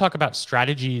 I'm going to talk about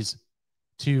strategies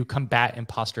to combat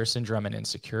imposter syndrome and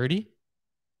insecurity.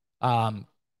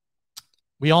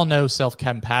 We all know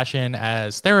self-compassion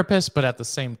as therapists, but at the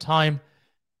same time,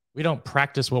 we don't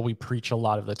practice what we preach a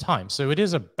lot of the time. So it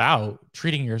is about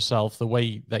treating yourself the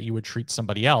way that you would treat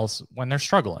somebody else when they're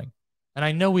struggling. And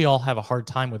I know we all have a hard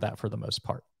time with that for the most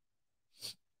part.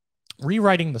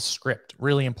 Rewriting the script,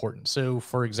 really important. So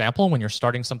for example, when you're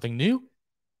starting something new,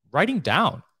 writing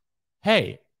down,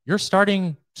 hey, you're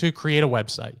starting to create a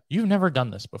website. You've never done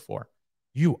this before.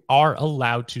 You are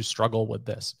allowed to struggle with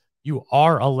this. You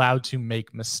are allowed to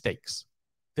make mistakes.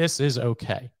 This is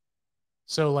okay.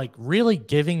 So like really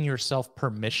giving yourself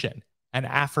permission and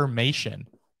affirmation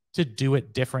to do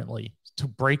it differently, to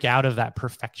break out of that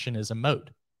perfectionism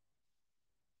mode.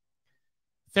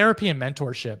 Therapy and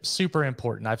mentorship, super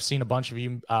important. I've seen a bunch of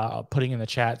you putting in the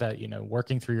chat that,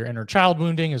 working through your inner child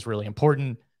wounding is really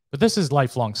important, but this is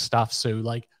lifelong stuff. So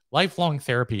like lifelong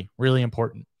therapy, really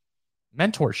important.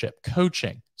 Mentorship,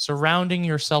 coaching, surrounding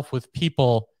yourself with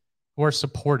people who are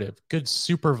supportive, good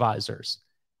supervisors.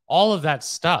 All of that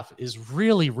stuff is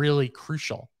really, really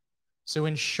crucial. So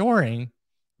ensuring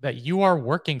that you are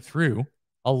working through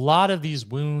a lot of these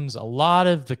wounds, a lot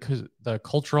of the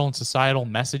cultural and societal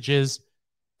messages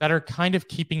that are kind of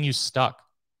keeping you stuck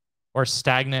or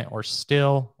stagnant or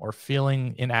still or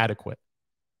feeling inadequate.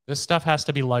 This stuff has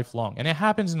to be lifelong. And it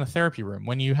happens in the therapy room.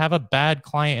 When you have a bad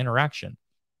client interaction,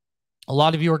 a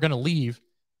lot of you are going to leave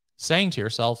saying to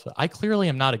yourself, I clearly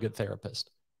am not a good therapist.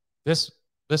 This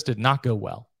did not go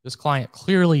well. This client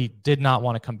clearly did not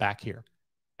want to come back here.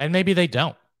 And maybe they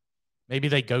don't. Maybe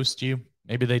they ghost you.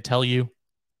 Maybe they tell you,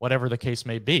 whatever the case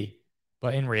may be.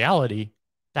 But in reality,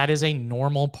 that is a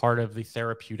normal part of the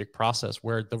therapeutic process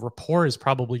where the rapport is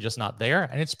probably just not there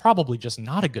and it's probably just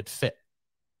not a good fit.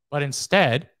 But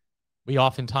instead, we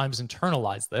oftentimes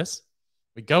internalize this.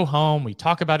 We go home, we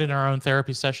talk about it in our own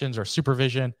therapy sessions or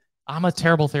supervision. I'm a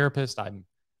terrible therapist. I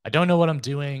don't know what I'm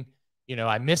doing.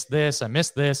 I missed this. I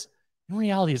missed this. In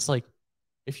reality, it's like,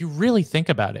 if you really think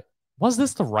about it, was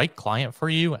this the right client for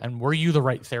you? And were you the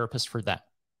right therapist for them?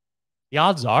 The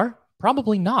odds are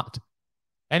probably not.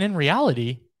 And in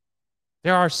reality,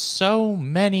 there are so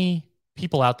many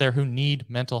people out there who need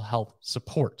mental health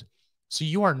support. So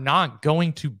you are not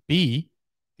going to be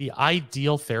the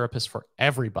ideal therapist for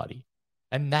everybody.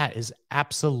 And that is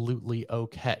absolutely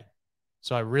okay.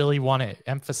 So I really want to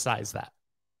emphasize that.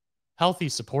 Healthy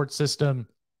support system,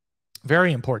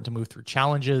 very important to move through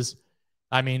challenges.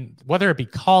 I mean, whether it be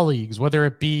colleagues, whether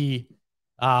it be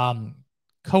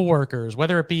coworkers,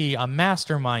 whether it be a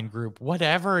mastermind group,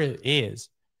 whatever it is,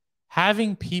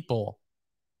 having people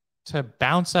to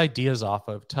bounce ideas off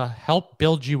of, to help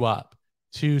build you up,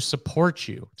 to support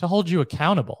you, to hold you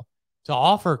accountable, to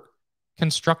offer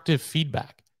constructive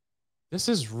feedback. This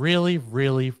is really,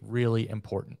 really, really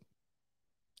important.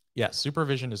 Yes,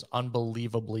 supervision is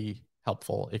unbelievably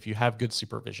helpful if you have good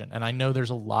supervision. And I know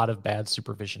there's a lot of bad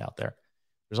supervision out there.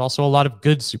 There's also a lot of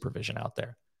good supervision out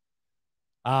there.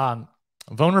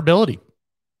 Vulnerability.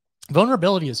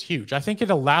 Vulnerability is huge. I think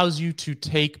it allows you to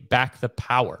take back the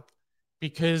power,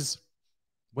 because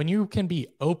when you can be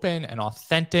open and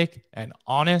authentic and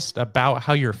honest about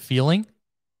how you're feeling,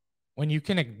 when you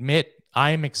can admit,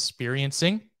 I am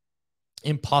experiencing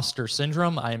imposter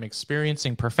syndrome, I am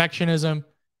experiencing perfectionism,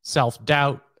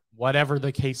 self-doubt, whatever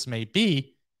the case may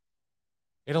be,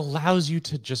 it allows you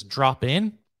to just drop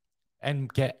in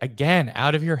and get, again,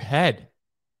 out of your head,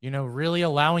 really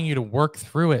allowing you to work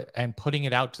through it and putting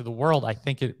it out to the world. I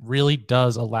think it really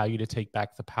does allow you to take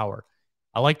back the power.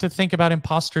 I like to think about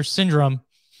imposter syndrome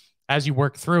as you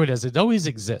work through it, as it always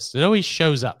exists. It always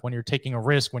shows up when you're taking a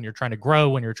risk, when you're trying to grow,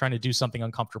 when you're trying to do something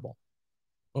uncomfortable.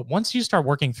 But once you start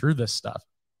working through this stuff,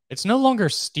 it's no longer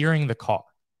steering the car.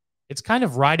 It's kind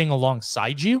of riding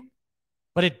alongside you,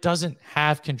 but it doesn't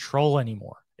have control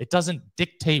anymore. It doesn't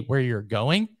dictate where you're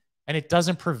going, and it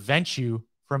doesn't prevent you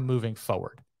from moving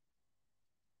forward.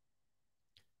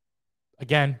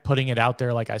 Again, putting it out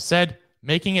there, like I said,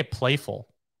 making it playful.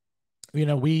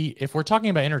 If we're talking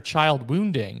about inner child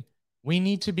wounding, we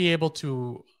need to be able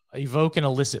to evoke and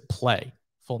elicit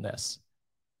playfulness.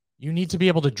 You need to be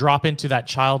able to drop into that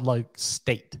childlike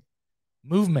state.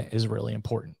 Movement is really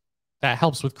important. That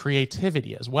helps with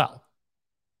creativity as well.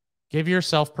 Give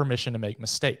yourself permission to make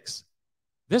mistakes.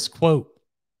 This quote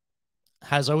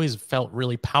has always felt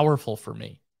really powerful for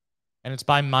me, and it's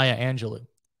by Maya Angelou.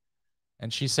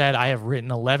 And she said, I have written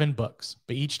 11 books,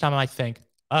 but each time I think,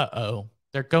 uh-oh,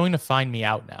 they're going to find me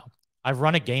out now. I've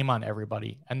run a game on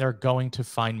everybody, and they're going to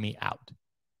find me out.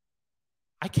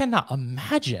 I cannot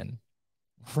imagine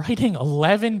writing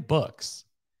 11 books,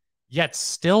 yet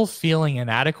still feeling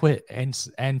inadequate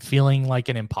and feeling like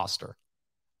an imposter.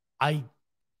 I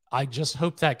just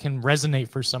hope that can resonate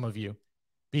for some of you,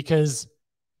 because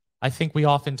I think we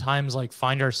oftentimes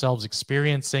find ourselves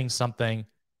experiencing something,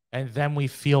 and then we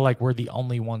feel like we're the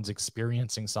only ones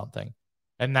experiencing something.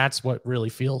 And that's what really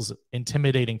feels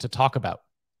intimidating to talk about.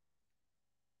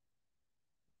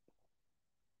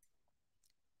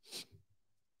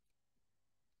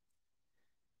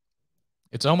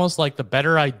 It's almost like the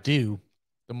better I do,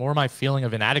 the more my feeling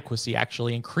of inadequacy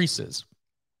actually increases,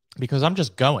 because I'm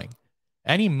just going.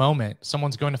 Any moment,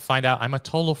 someone's going to find out I'm a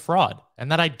total fraud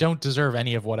and that I don't deserve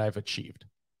any of what I've achieved.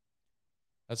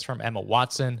 That's from Emma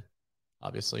Watson,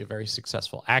 obviously a very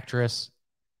successful actress.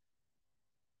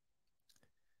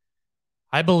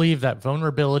 I believe that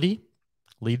vulnerability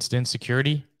leads to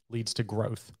insecurity, leads to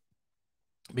growth.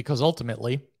 Because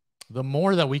ultimately, the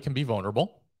more that we can be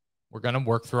vulnerable, we're going to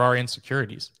work through our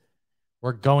insecurities.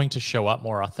 We're going to show up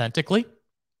more authentically.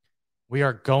 We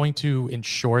are going to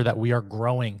ensure that we are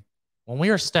growing. When we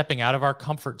are stepping out of our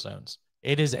comfort zones,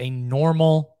 it is a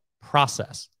normal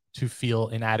process to feel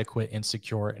inadequate,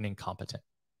 insecure, and incompetent.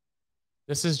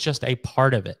 This is just a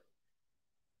part of it.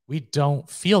 We don't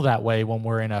feel that way when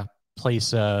we're in a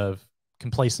place of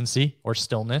complacency or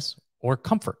stillness or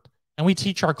comfort. And we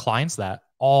teach our clients that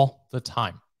all the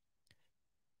time.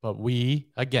 But we,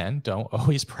 again, don't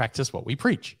always practice what we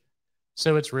preach.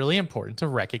 So it's really important to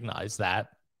recognize that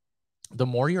the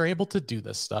more you're able to do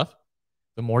this stuff,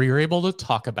 the more you're able to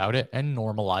talk about it and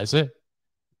normalize it,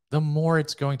 the more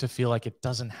it's going to feel like it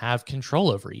doesn't have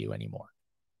control over you anymore.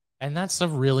 And that's a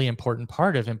really important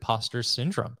part of imposter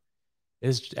syndrome.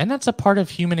 And that's a part of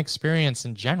human experience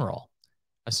in general.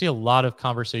 I see a lot of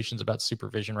conversations about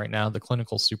supervision right now. The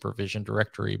clinical supervision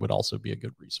directory would also be a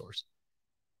good resource.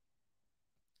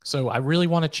 So I really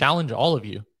want to challenge all of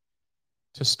you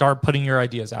to start putting your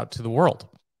ideas out to the world,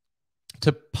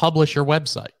 to publish your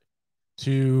website,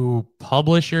 to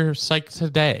publish your site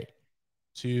today,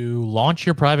 to launch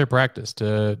your private practice,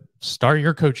 to start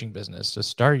your coaching business, to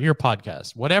start your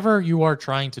podcast, whatever you are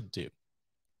trying to do.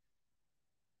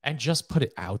 And just put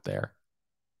it out there.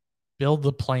 Build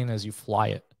the plane as you fly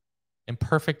it.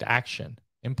 Imperfect action,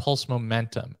 impulse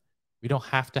momentum. We don't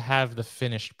have to have the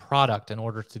finished product in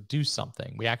order to do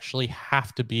something. We actually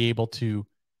have to be able to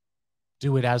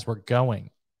do it as we're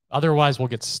going. Otherwise, we'll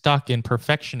get stuck in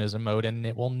perfectionism mode and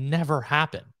it will never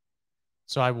happen.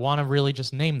 So I want to really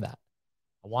just name that.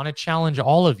 I want to challenge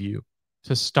all of you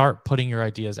to start putting your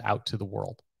ideas out to the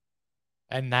world.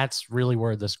 And that's really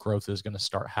where this growth is going to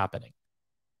start happening.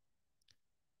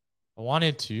 I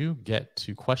wanted to get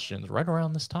to questions right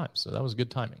around this time. So that was good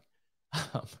timing.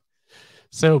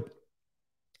 So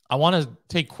I want to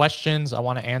take questions. I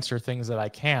want to answer things that I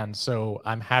can. So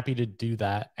I'm happy to do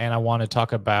that. And I want to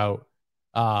talk about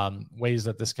ways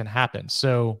that this can happen.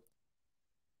 So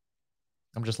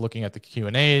I'm just looking at the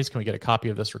Q&As. Can we get a copy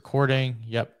of this recording?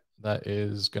 Yep, that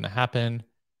is going to happen.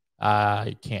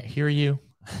 I can't hear you.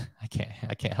 I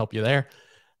can't help you there.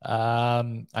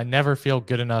 I never feel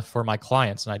good enough for my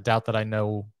clients, and I doubt that I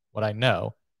know what I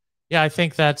know. Yeah, I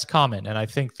think that's common. And I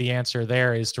think the answer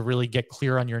there is to really get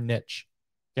clear on your niche.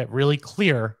 Get really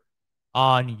clear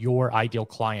on your ideal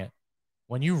client.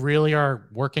 When you really are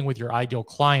working with your ideal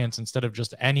clients instead of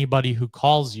just anybody who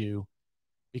calls you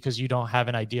because you don't have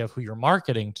an idea of who you're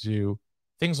marketing to,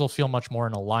 things will feel much more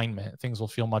in alignment. Things will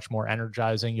feel much more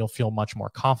energizing. You'll feel much more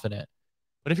confident.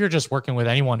 But if you're just working with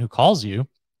anyone who calls you,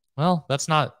 well, that's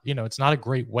not, it's not a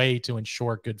great way to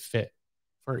ensure good fit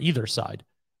for either side.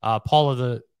 Paula,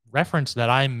 the reference that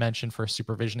I mentioned for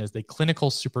supervision is the Clinical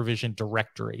Supervision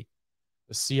Directory,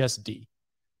 the CSD.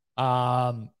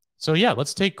 So yeah,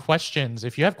 let's take questions.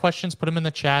 If you have questions, put them in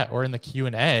the chat or in the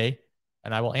Q&A,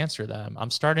 and I will answer them.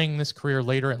 I'm starting this career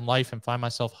later in life and find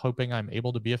myself hoping I'm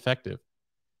able to be effective.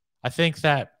 I think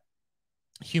that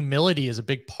humility is a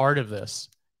big part of this.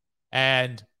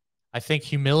 And I think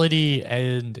humility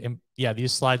and, yeah,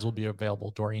 these slides will be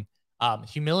available, Doreen.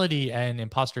 Humility and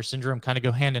imposter syndrome kind of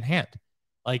go hand in hand.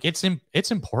 Like it's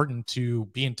important to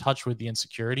be in touch with the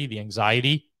insecurity, the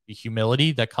anxiety, the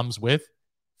humility that comes with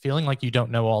feeling like you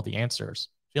don't know all the answers,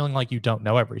 feeling like you don't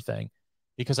know everything,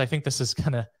 because I think this is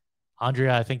kind of,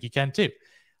 Andrea, I think you can too.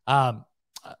 Body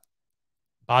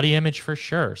image for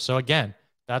sure. So again,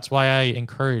 that's why I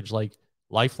encourage like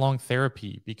lifelong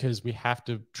therapy, because we have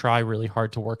to try really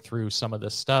hard to work through some of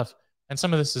this stuff. And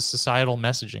some of this is societal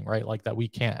messaging, right? Like that we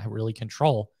can't really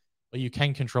control, but you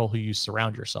can control who you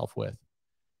surround yourself with.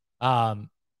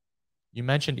 You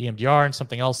mentioned EMDR and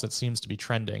something else that seems to be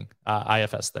trending,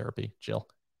 IFS therapy, Jill,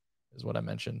 is what I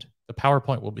mentioned. The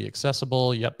PowerPoint will be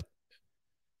accessible. Yep.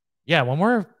 Yeah, when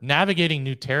we're navigating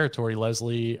new territory,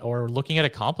 Leslie, or looking at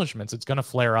accomplishments, it's going to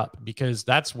flare up because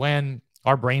that's when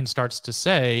our brain starts to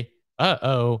say,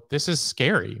 uh-oh, this is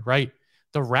scary, right?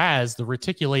 The RAS, the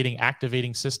reticulating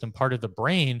activating system part of the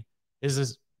brain,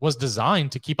 was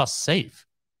designed to keep us safe,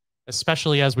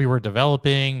 especially as we were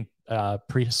developing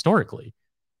prehistorically.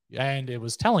 And it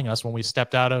was telling us when we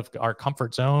stepped out of our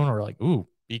comfort zone or like, ooh,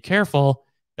 be careful,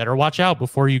 better watch out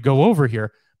before you go over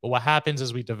here. But what happens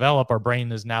as we develop, our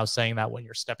brain is now saying that when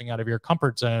you're stepping out of your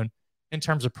comfort zone in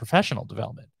terms of professional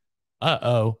development,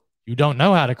 uh-oh, you don't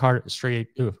know how to create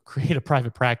a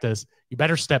private practice. You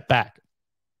better step back.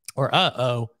 Or,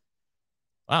 uh-oh,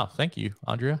 wow, thank you,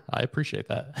 Andrea. I appreciate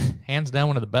that. Hands down,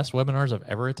 one of the best webinars I've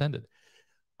ever attended.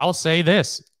 I'll say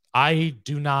this. I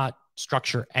do not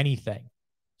structure anything.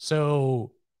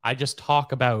 So I just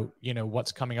talk about,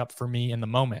 what's coming up for me in the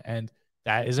moment. And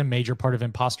that is a major part of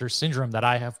imposter syndrome that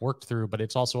I have worked through, but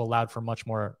it's also allowed for much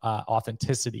more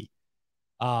authenticity.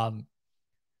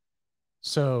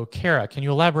 So Kara, can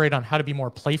you elaborate on how to be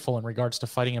more playful in regards to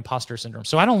fighting imposter syndrome?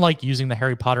 So I don't like using the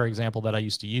Harry Potter example that I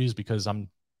used to use because I'm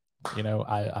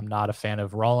not a fan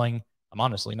of Rowling. I'm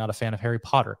honestly not a fan of Harry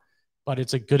Potter, but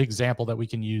it's a good example that we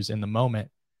can use in the moment.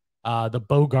 The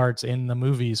Bogarts in the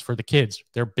movies for the kids,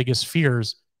 their biggest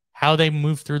fears, how they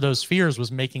moved through those fears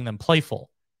was making them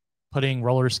playful, putting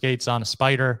roller skates on a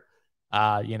spider,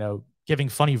 giving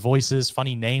funny voices,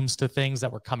 funny names to things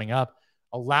that were coming up,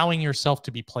 allowing yourself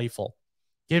to be playful.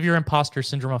 Give your imposter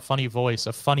syndrome a funny voice,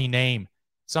 a funny name,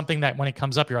 something that when it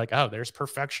comes up, you're like, oh, there's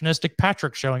perfectionistic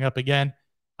Patrick showing up again.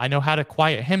 I know how to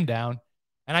quiet him down.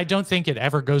 And I don't think it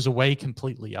ever goes away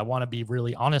completely. I want to be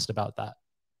really honest about that.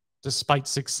 Despite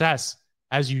success,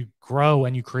 as you grow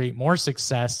and you create more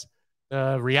success,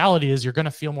 the reality is you're going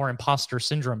to feel more imposter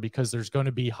syndrome because there's going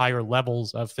to be higher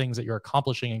levels of things that you're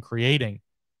accomplishing and creating.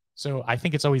 So I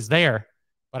think it's always there,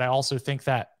 but I also think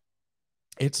that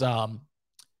it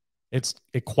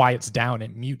quiets down,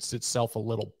 it mutes itself a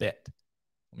little bit.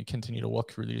 Let me continue to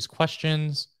look through these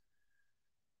questions.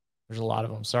 There's a lot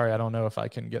of them. Sorry, I don't know if I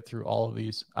can get through all of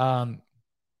these. How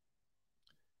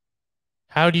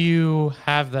do you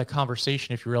have that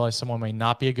conversation if you realize someone may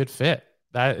not be a good fit?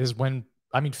 That is when,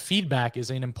 feedback is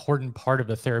an important part of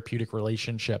the therapeutic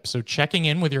relationship. So checking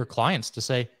in with your clients to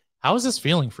say, how is this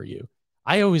feeling for you?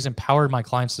 I always empower my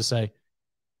clients to say,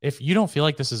 if you don't feel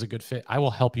like this is a good fit, I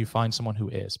will help you find someone who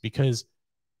is, because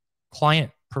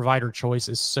client provider choice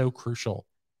is so crucial.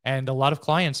 And a lot of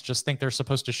clients just think they're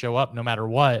supposed to show up no matter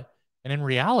what. And in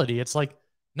reality, it's like,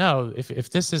 no,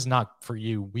 if this is not for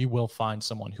you, we will find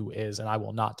someone who is, and I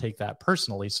will not take that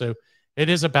personally. So it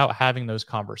is about having those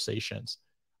conversations.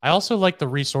 I also like the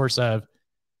resource of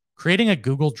creating a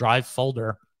Google Drive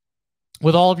folder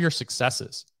with all of your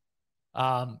successes,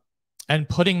 and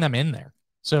putting them in there.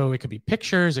 So it could be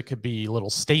pictures, it could be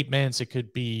little statements, it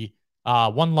could be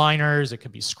one-liners, it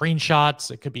could be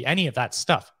screenshots, it could be any of that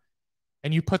stuff.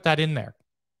 And you put that in there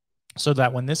so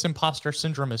that when this imposter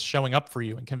syndrome is showing up for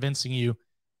you and convincing you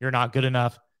you're not good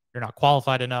enough, you're not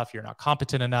qualified enough, you're not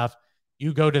competent enough,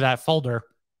 you go to that folder,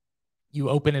 you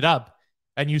open it up,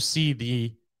 and you see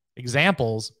the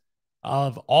examples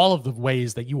of all of the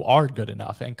ways that you are good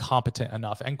enough and competent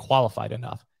enough and qualified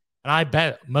enough. And I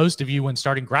bet most of you, when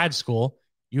starting grad school,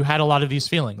 you had a lot of these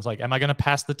feelings like, am I going to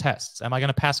pass the tests? Am I going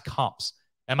to pass comps?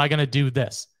 Am I going to do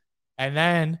this? And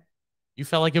then you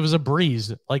felt like it was a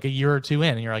breeze, like a year or two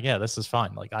in, and you're like, yeah, this is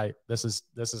fine. Like this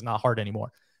is not hard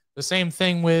anymore. The same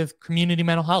thing with community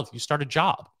mental health. You start a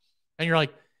job and you're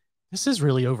like, this is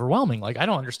really overwhelming. Like, I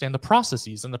don't understand the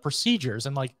processes and the procedures,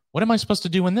 and like, what am I supposed to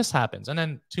do when this happens? And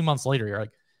then 2 months later, you're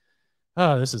like,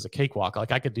 oh, this is a cakewalk.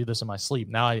 Like, I could do this in my sleep.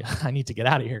 Now I need to get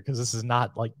out of here because this is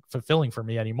not like fulfilling for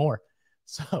me anymore.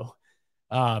 So,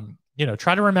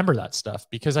 try to remember that stuff,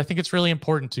 because I think it's really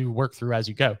important to work through as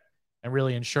you go, and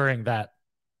really ensuring that,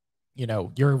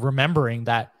 you're remembering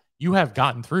that you have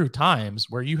gotten through times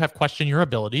where you have questioned your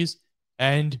abilities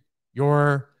and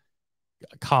your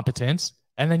competence,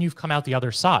 and then you've come out the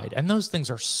other side. And those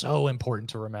things are so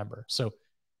important to remember. So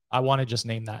I want to just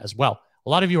name that as well. A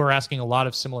lot of you are asking a lot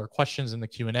of similar questions in the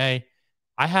Q&A.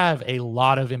 I have a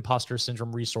lot of imposter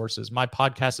syndrome resources. My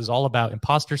podcast is all about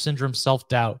imposter syndrome,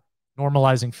 self-doubt,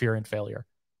 normalizing fear and failure.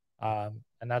 And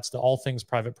that's the All Things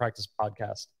Private Practice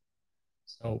podcast.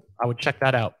 So I would check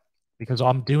that out, because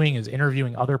all I'm doing is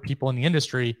interviewing other people in the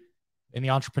industry, in the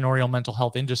entrepreneurial mental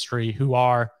health industry, who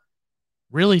are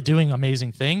really doing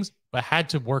amazing things, but had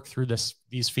to work through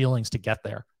these feelings to get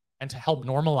there, and to help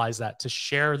normalize that, to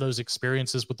share those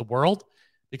experiences with the world,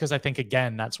 because I think,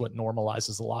 again, that's what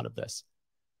normalizes a lot of this.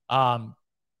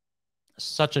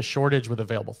 Such a shortage with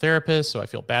available therapists, so I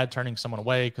feel bad turning someone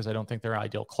away because I don't think they're an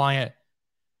ideal client.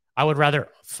 I would rather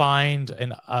find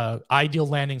an ideal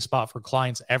landing spot for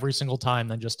clients every single time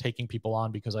than just taking people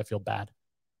on because I feel bad.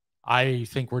 I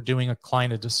think we're doing a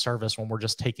client a disservice when we're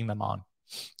just taking them on.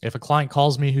 If a client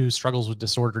calls me who struggles with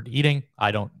disordered eating,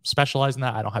 I don't specialize in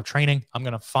that. I don't have training. I'm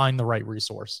going to find the right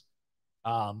resource.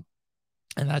 And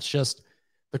that's just,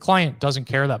 the client doesn't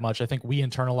care that much. I think we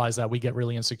internalize that. We get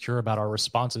really insecure about our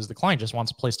responses. The client just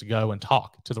wants a place to go and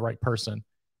talk to the right person.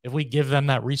 If we give them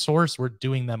that resource, we're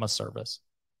doing them a service.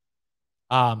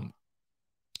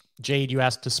 Jade, you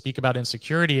asked to speak about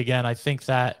insecurity again. I think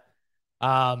that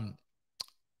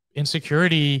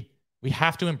insecurity, we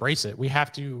have to embrace it. We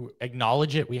have to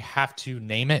acknowledge it. We have to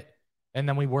name it, and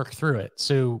then we work through it.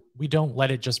 So we don't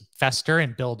let it just fester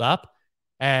and build up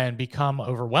and become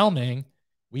overwhelming.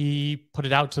 We put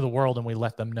it out to the world and we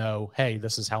let them know, hey,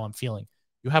 this is how I'm feeling.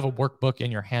 You have a workbook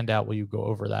in your handout. Will you go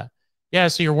over that? Yeah.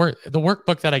 So the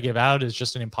workbook that I give out is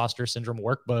just an imposter syndrome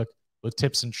workbook with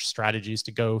tips and strategies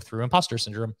to go through imposter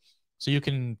syndrome. So you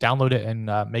can download it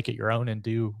and make it your own and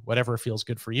do whatever feels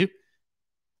good for you.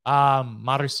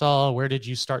 Marisol, where did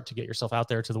you start to get yourself out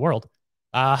there to the world?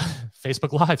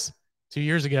 Facebook Lives 2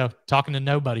 years ago, talking to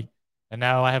nobody. And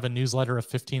now I have a newsletter of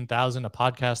 15,000, a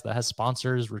podcast that has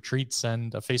sponsors, retreats,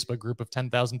 and a Facebook group of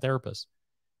 10,000 therapists.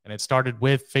 And it started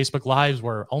with Facebook Lives,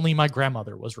 where only my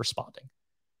grandmother was responding.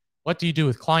 What do you do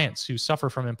with clients who suffer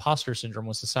from imposter syndrome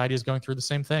when society is going through the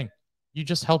same thing? You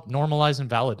just help normalize and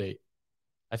validate.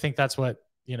 I think that's what,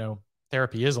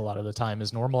 therapy is a lot of the time,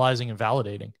 is normalizing and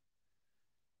validating.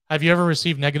 Have you ever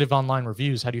received negative online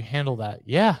reviews? How do you handle that?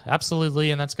 Yeah,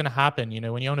 absolutely. And that's going to happen.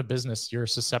 When you own a business, you're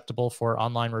susceptible for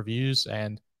online reviews,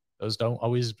 and those don't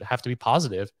always have to be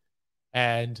positive.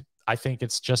 And I think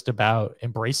it's just about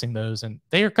embracing those, and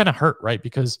they are going to hurt, right?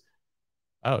 Because,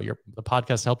 oh, the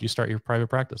podcast helped you start your private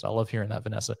practice. I love hearing that,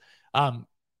 Vanessa.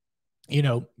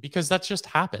 Because that just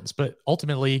happens. But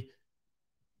ultimately,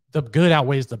 the good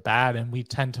outweighs the bad, and we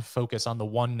tend to focus on the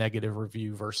one negative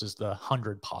review versus the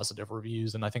 100 positive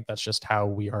reviews. And I think that's just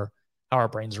how our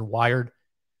brains are wired.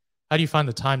 How do you find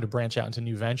the time to branch out into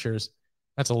new ventures?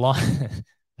 That's a long,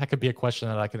 that could be a question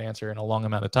that I could answer in a long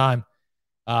amount of time.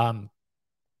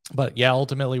 But yeah,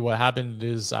 ultimately what happened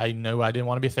is I know I didn't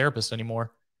want to be a therapist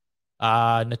anymore.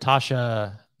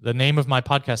 Natasha, the name of my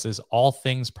podcast is All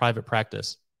Things Private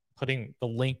Practice. The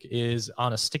link is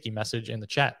on a sticky message in the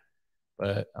chat,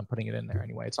 but I'm putting it in there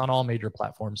anyway. It's on all major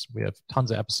platforms. We have tons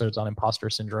of episodes on imposter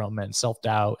syndrome and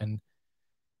self-doubt. And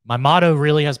my motto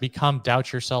really has become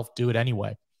doubt yourself, do it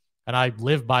anyway. And I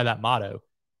live by that motto.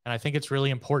 And I think it's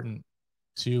really important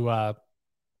to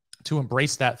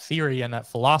embrace that theory and that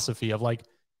philosophy of like,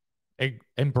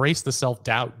 embrace the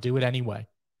self-doubt, do it anyway.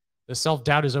 The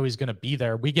self-doubt is always going to be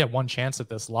there. We get one chance at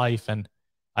this life, and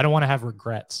I don't want to have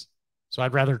regrets. So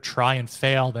I'd rather try and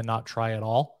fail than not try at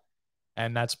all.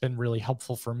 And that's been really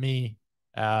helpful for me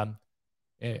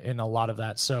in a lot of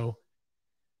that. So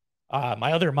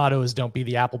my other motto is don't be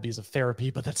the Applebee's of therapy,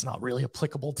 but that's not really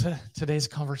applicable to today's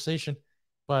conversation.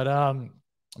 But I'm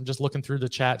just looking through the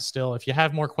chat still. If you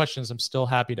have more questions, I'm still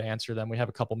happy to answer them. We have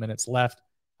a couple minutes left.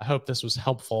 I hope this was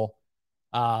helpful.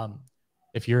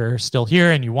 If you're still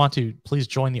here and you want to, please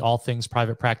join the All Things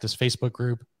Private Practice Facebook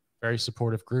group. Very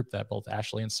supportive group that both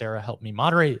Ashley and Sarah helped me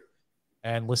moderate,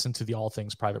 and listen to the All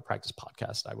Things Private Practice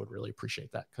podcast. I would really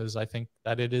appreciate that because I think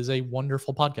that it is a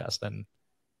wonderful podcast, and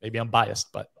maybe I'm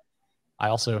biased, but I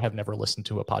also have never listened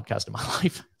to a podcast in my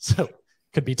life. So it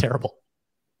could be terrible.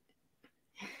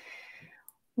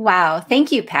 Wow.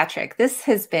 Thank you, Patrick. This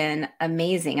has been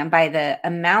amazing. And by the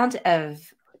amount of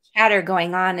chatter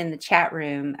going on in the chat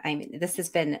room, I mean, this has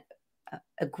been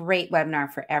a great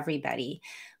webinar for everybody.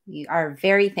 We are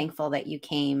very thankful that you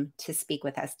came to speak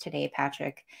with us today,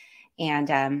 Patrick.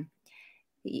 And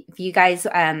if you guys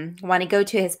want to go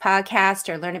to his podcast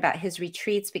or learn about his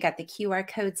retreats, we got the QR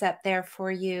codes up there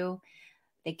for you.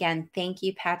 Again, thank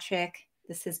you, Patrick.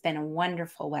 This has been a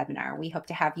wonderful webinar. We hope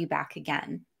to have you back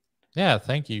again. Yeah,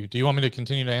 thank you. Do you want me to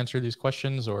continue to answer these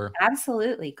questions or?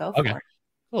 Absolutely. Go for it.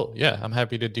 Cool. Yeah, I'm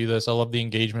happy to do this. I love the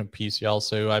engagement piece, y'all.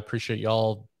 So I appreciate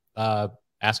y'all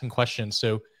asking questions.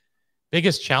 So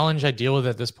biggest challenge I deal with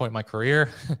at this point in my career,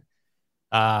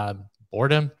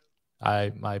 boredom.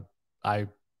 I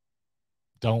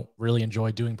don't really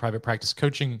enjoy doing private practice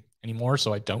coaching anymore,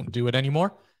 so I don't do it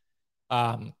anymore.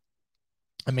 I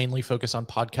mainly focus on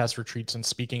podcast retreats and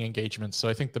speaking engagements. So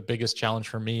I think the biggest challenge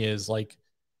for me is like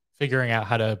figuring out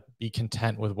how to be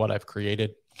content with what I've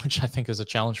created, which I think is a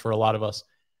challenge for a lot of us.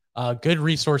 Good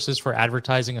resources for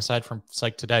advertising aside from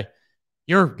Psych Today.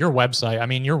 Your website. I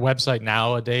mean, your website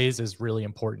nowadays is really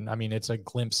important. I mean, it's a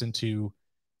glimpse into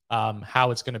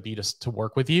how it's going to be to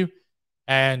work with you.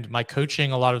 And my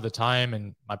coaching a lot of the time,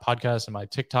 and my podcast and my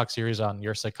TikTok series on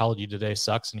Your Psychology Today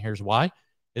sucks, and here's why,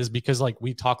 is because like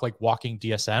we talk like walking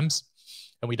DSMs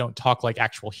and we don't talk like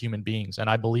actual human beings. And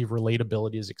I believe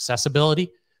relatability is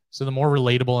accessibility. So the more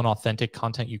relatable and authentic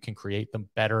content you can create, the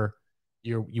better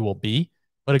you will be.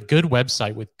 But a good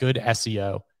website with good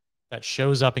SEO that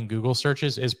shows up in Google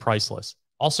searches is priceless.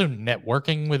 Also,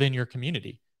 networking within your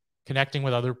community, connecting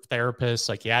with other therapists,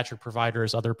 psychiatric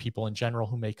providers, other people in general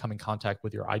who may come in contact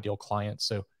with your ideal client.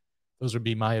 So those would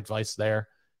be my advice there.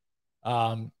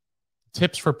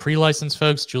 Tips for pre-licensed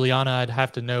folks, Juliana, I'd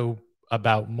have to know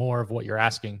about more of what you're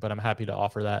asking, but I'm happy to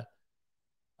offer that.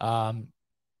 Our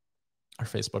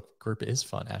Facebook group is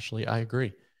fun, Ashley. I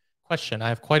agree. Question. I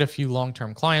have quite a few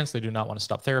long-term clients. They do not want to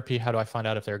stop therapy. How do I find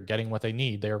out if they're getting what they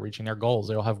need? They are reaching their goals.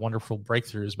 They'll have wonderful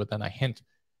breakthroughs, but then I hint.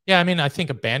 Yeah, I mean, I think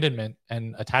abandonment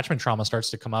and attachment trauma starts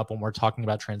to come up when we're talking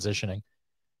about transitioning.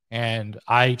 And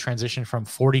I transitioned from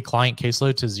 40 client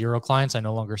caseload to 0 clients. I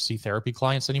no longer see therapy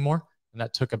clients anymore. And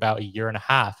that took about 1.5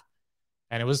 years.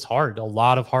 And it was hard. A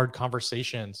lot of hard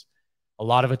conversations, a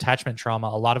lot of attachment trauma,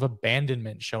 a lot of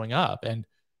abandonment showing up, and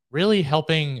really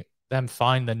helping them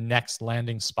find the next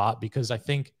landing spot, because I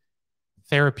think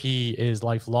therapy is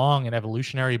lifelong and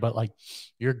evolutionary, but like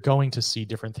you're going to see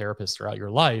different therapists throughout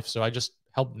your life. So I just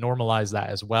help normalize that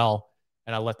as well.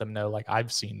 And I let them know, like,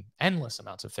 I've seen endless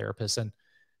amounts of therapists and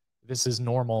this is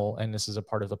normal and this is a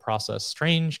part of the process.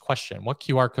 Strange question. What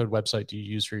QR code website do you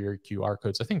use for your QR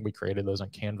codes? I think we created those on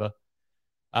Canva.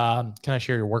 Can I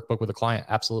share your workbook with a client?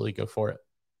 Absolutely. Go for it.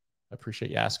 I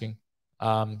appreciate you asking.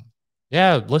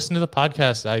 Yeah, listen to the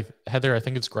podcast. Heather, I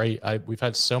think it's great. We've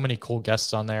had so many cool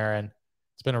guests on there and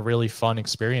it's been a really fun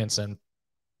experience. And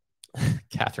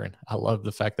Catherine, I love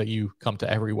the fact that you come to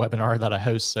every webinar that I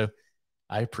host. So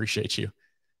I appreciate you.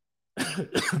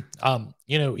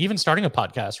 Even starting a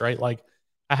podcast, right? Like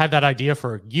I had that idea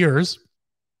for years.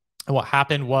 And what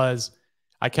happened was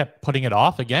I kept putting it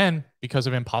off again because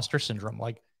of imposter syndrome.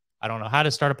 Like, I don't know how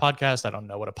to start a podcast. I don't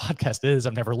know what a podcast is.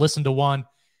 I've never listened to one.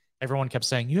 Everyone kept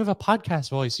saying, you have a podcast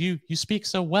voice. You speak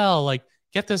so well. Like,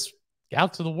 get this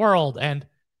out to the world. And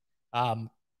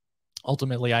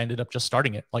ultimately, I ended up just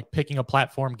starting it, like picking a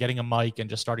platform, getting a mic, and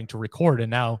just starting to record. And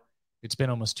now it's been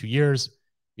almost 2 years.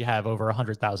 We have over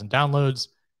 100,000 downloads.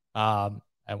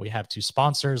 And we have 2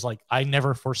 sponsors. Like, I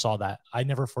never foresaw that. I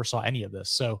never foresaw any of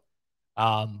this. So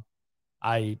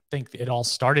I think it all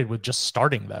started with just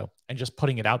starting, though, and just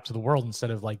putting it out to the world instead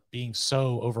of like being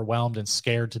so overwhelmed and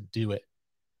scared to do it.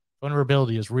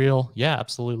 Vulnerability is real. Yeah,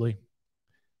 absolutely.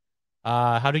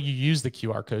 How do you use the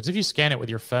QR codes? If you scan it with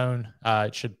your phone,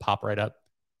 it should pop right up.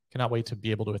 Cannot wait to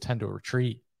be able to attend a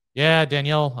retreat. Yeah,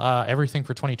 Danielle, everything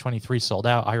for 2023 sold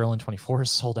out. Ireland 24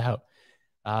 is sold out.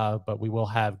 But we will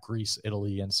have Greece,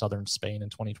 Italy, and southern Spain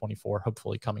in 2024,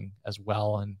 hopefully coming as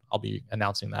well. And I'll be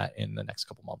announcing that in the next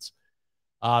couple months.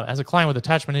 As a client with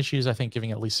attachment issues, I think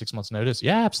giving at least 6 months notice.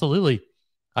 Yeah, absolutely.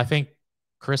 I think,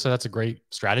 Carissa, that's a great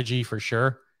strategy for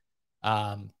sure.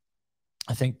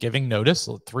 I think giving notice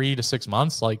 3 to 6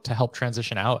 months, like to help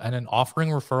transition out, and then offering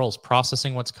referrals,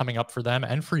 processing what's coming up for them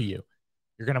and for you.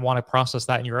 You're going to want to process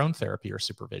that in your own therapy or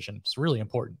supervision. It's really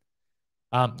important.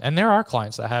 And there are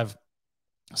clients that have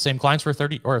same clients for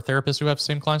 30, or therapists who have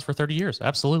same clients for 30 years.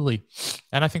 Absolutely.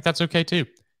 And I think that's okay too.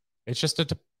 It's just,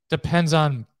 it depends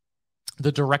on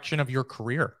the direction of your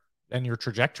career and your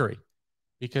trajectory.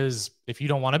 Because if you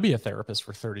don't want to be a therapist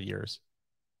for 30 years,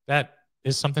 that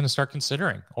is something to start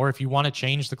considering. Or if you want to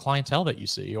change the clientele that you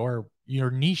see, or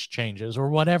your niche changes or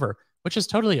whatever, which is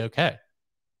totally okay.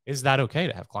 Is that okay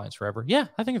to have clients forever? Yeah,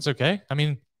 I think it's okay. I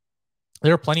mean,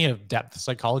 there are plenty of depth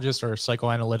psychologists or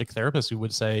psychoanalytic therapists who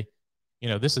would say,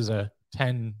 this is a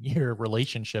 10-year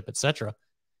relationship, etc.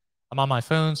 I'm on my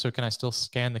phone, so can I still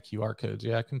scan the QR codes?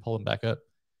 Yeah, I can pull them back up.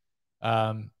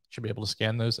 Should be able to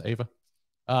scan those, Ava.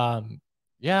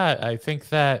 Yeah, I think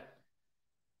that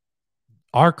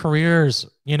our careers,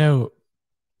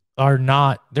 are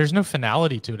not, there's no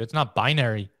finality to it. It's not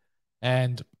binary.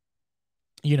 And,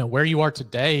 where you are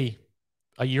today,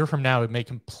 a year from now, it may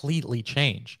completely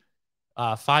change.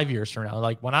 5 years from now,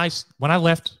 like when I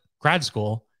left grad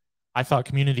school, I thought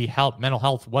community health, mental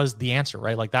health was the answer,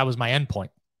 right? Like that was my endpoint.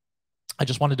 I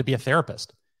just wanted to be a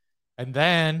therapist. And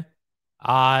then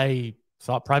I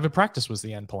thought private practice was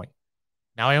the endpoint.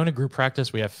 Now I own a group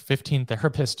practice. We have 15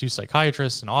 therapists, 2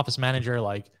 psychiatrists, an office manager,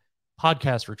 like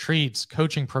podcast retreats,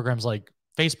 coaching programs, like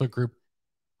Facebook group.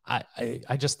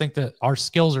 I just think that our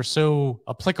skills are so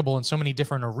applicable in so many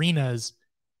different arenas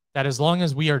that as long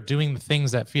as we are doing the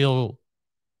things that feel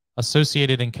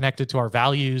associated and connected to our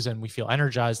values, and we feel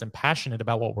energized and passionate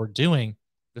about what we're doing,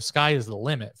 the sky is the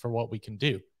limit for what we can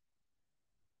do.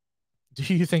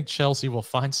 Do you think Chelsea will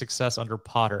find success under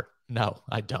Potter? No,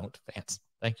 I don't, Vance.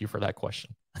 Thank you for that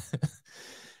question.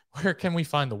 Where can we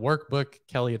find the workbook?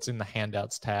 Kelly, it's in the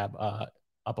handouts tab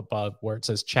up above where it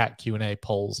says chat, Q&A,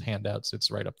 polls, handouts. It's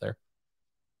right up there.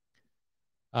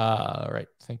 All right.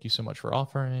 Thank you so much for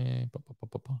offering.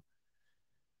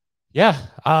 Yeah.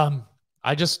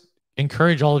 I just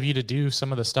encourage all of you to do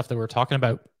some of the stuff that we're talking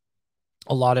about.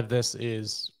 A lot of this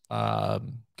is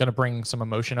going to bring some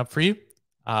emotion up for you.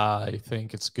 I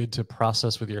think it's good to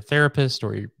process with your therapist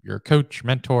or your coach,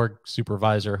 mentor,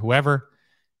 supervisor, whoever,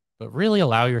 but really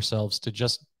allow yourselves to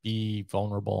just be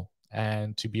vulnerable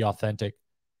and to be authentic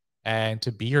and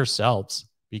to be yourselves,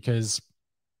 because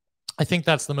I think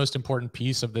that's the most important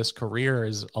piece of this career,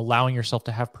 is allowing yourself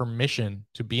to have permission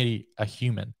to be a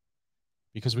human,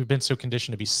 because we've been so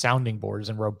conditioned to be sounding boards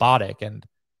and robotic. And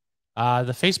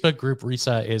the Facebook group,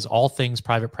 Risa, is All Things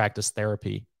Private Practice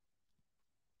Therapy.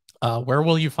 Where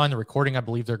will you find the recording? I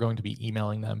believe they're going to be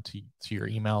emailing them to your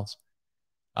emails.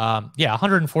 Yeah,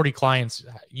 140 clients.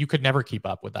 You could never keep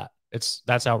up with that.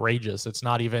 That's outrageous. It's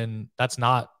not even, that's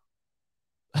not,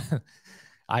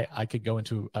 I could go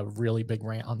into a really big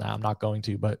rant on that. I'm not going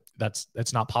to, but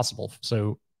that's not possible.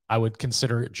 So I would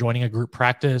consider joining a group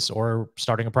practice or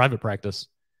starting a private practice.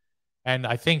 And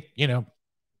I think,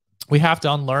 we have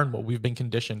to unlearn what we've been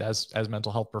conditioned as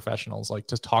mental health professionals, like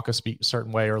to talk a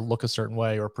certain way or look a certain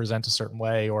way or present a certain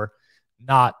way or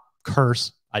not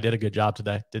curse. I did a good job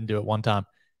today. Didn't do it one time.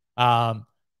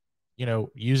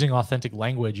 Using authentic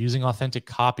language, using authentic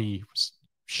copy,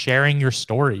 sharing your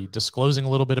story, disclosing a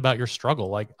little bit about your struggle.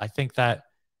 Like, I think that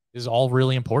is all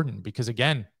really important because,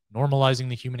 again, normalizing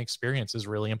the human experience is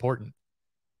really important.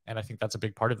 And I think that's a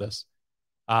big part of this.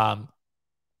 Um,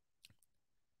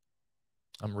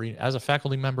 I'm reading, as a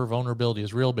faculty member, vulnerability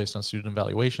is real based on student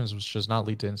evaluations, which does not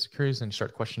lead to insecurities. And you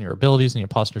start questioning your abilities, and the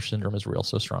imposter syndrome is real.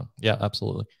 So strong. Yeah,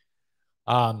 absolutely.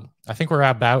 I think we're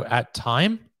about at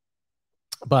time,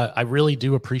 but I really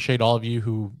do appreciate all of you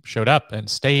who showed up and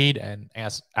stayed and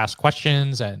asked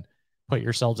questions and put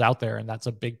yourselves out there. And that's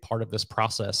a big part of this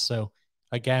process. So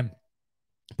again,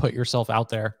 put yourself out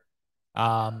there.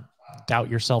 Doubt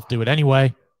yourself, do it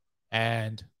anyway.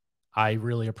 And I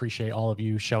really appreciate all of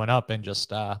you showing up and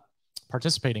just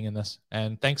participating in this.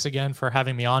 And thanks again for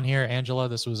having me on here, Angela.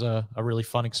 This was a really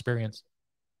fun experience.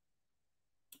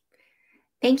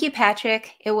 Thank you,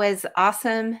 Patrick. It was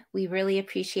awesome. We really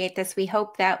appreciate this. We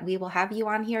hope that we will have you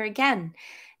on here again.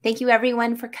 Thank you,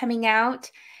 everyone, for coming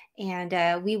out.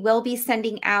 And we will be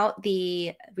sending out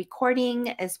the recording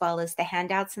as well as the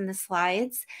handouts and the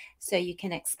slides. So you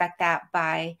can expect that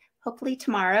by hopefully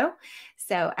tomorrow.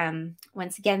 So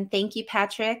once again, thank you,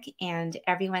 Patrick, and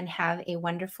everyone have a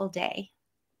wonderful day.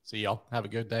 See y'all. Have a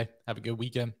good day. Have a good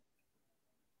weekend.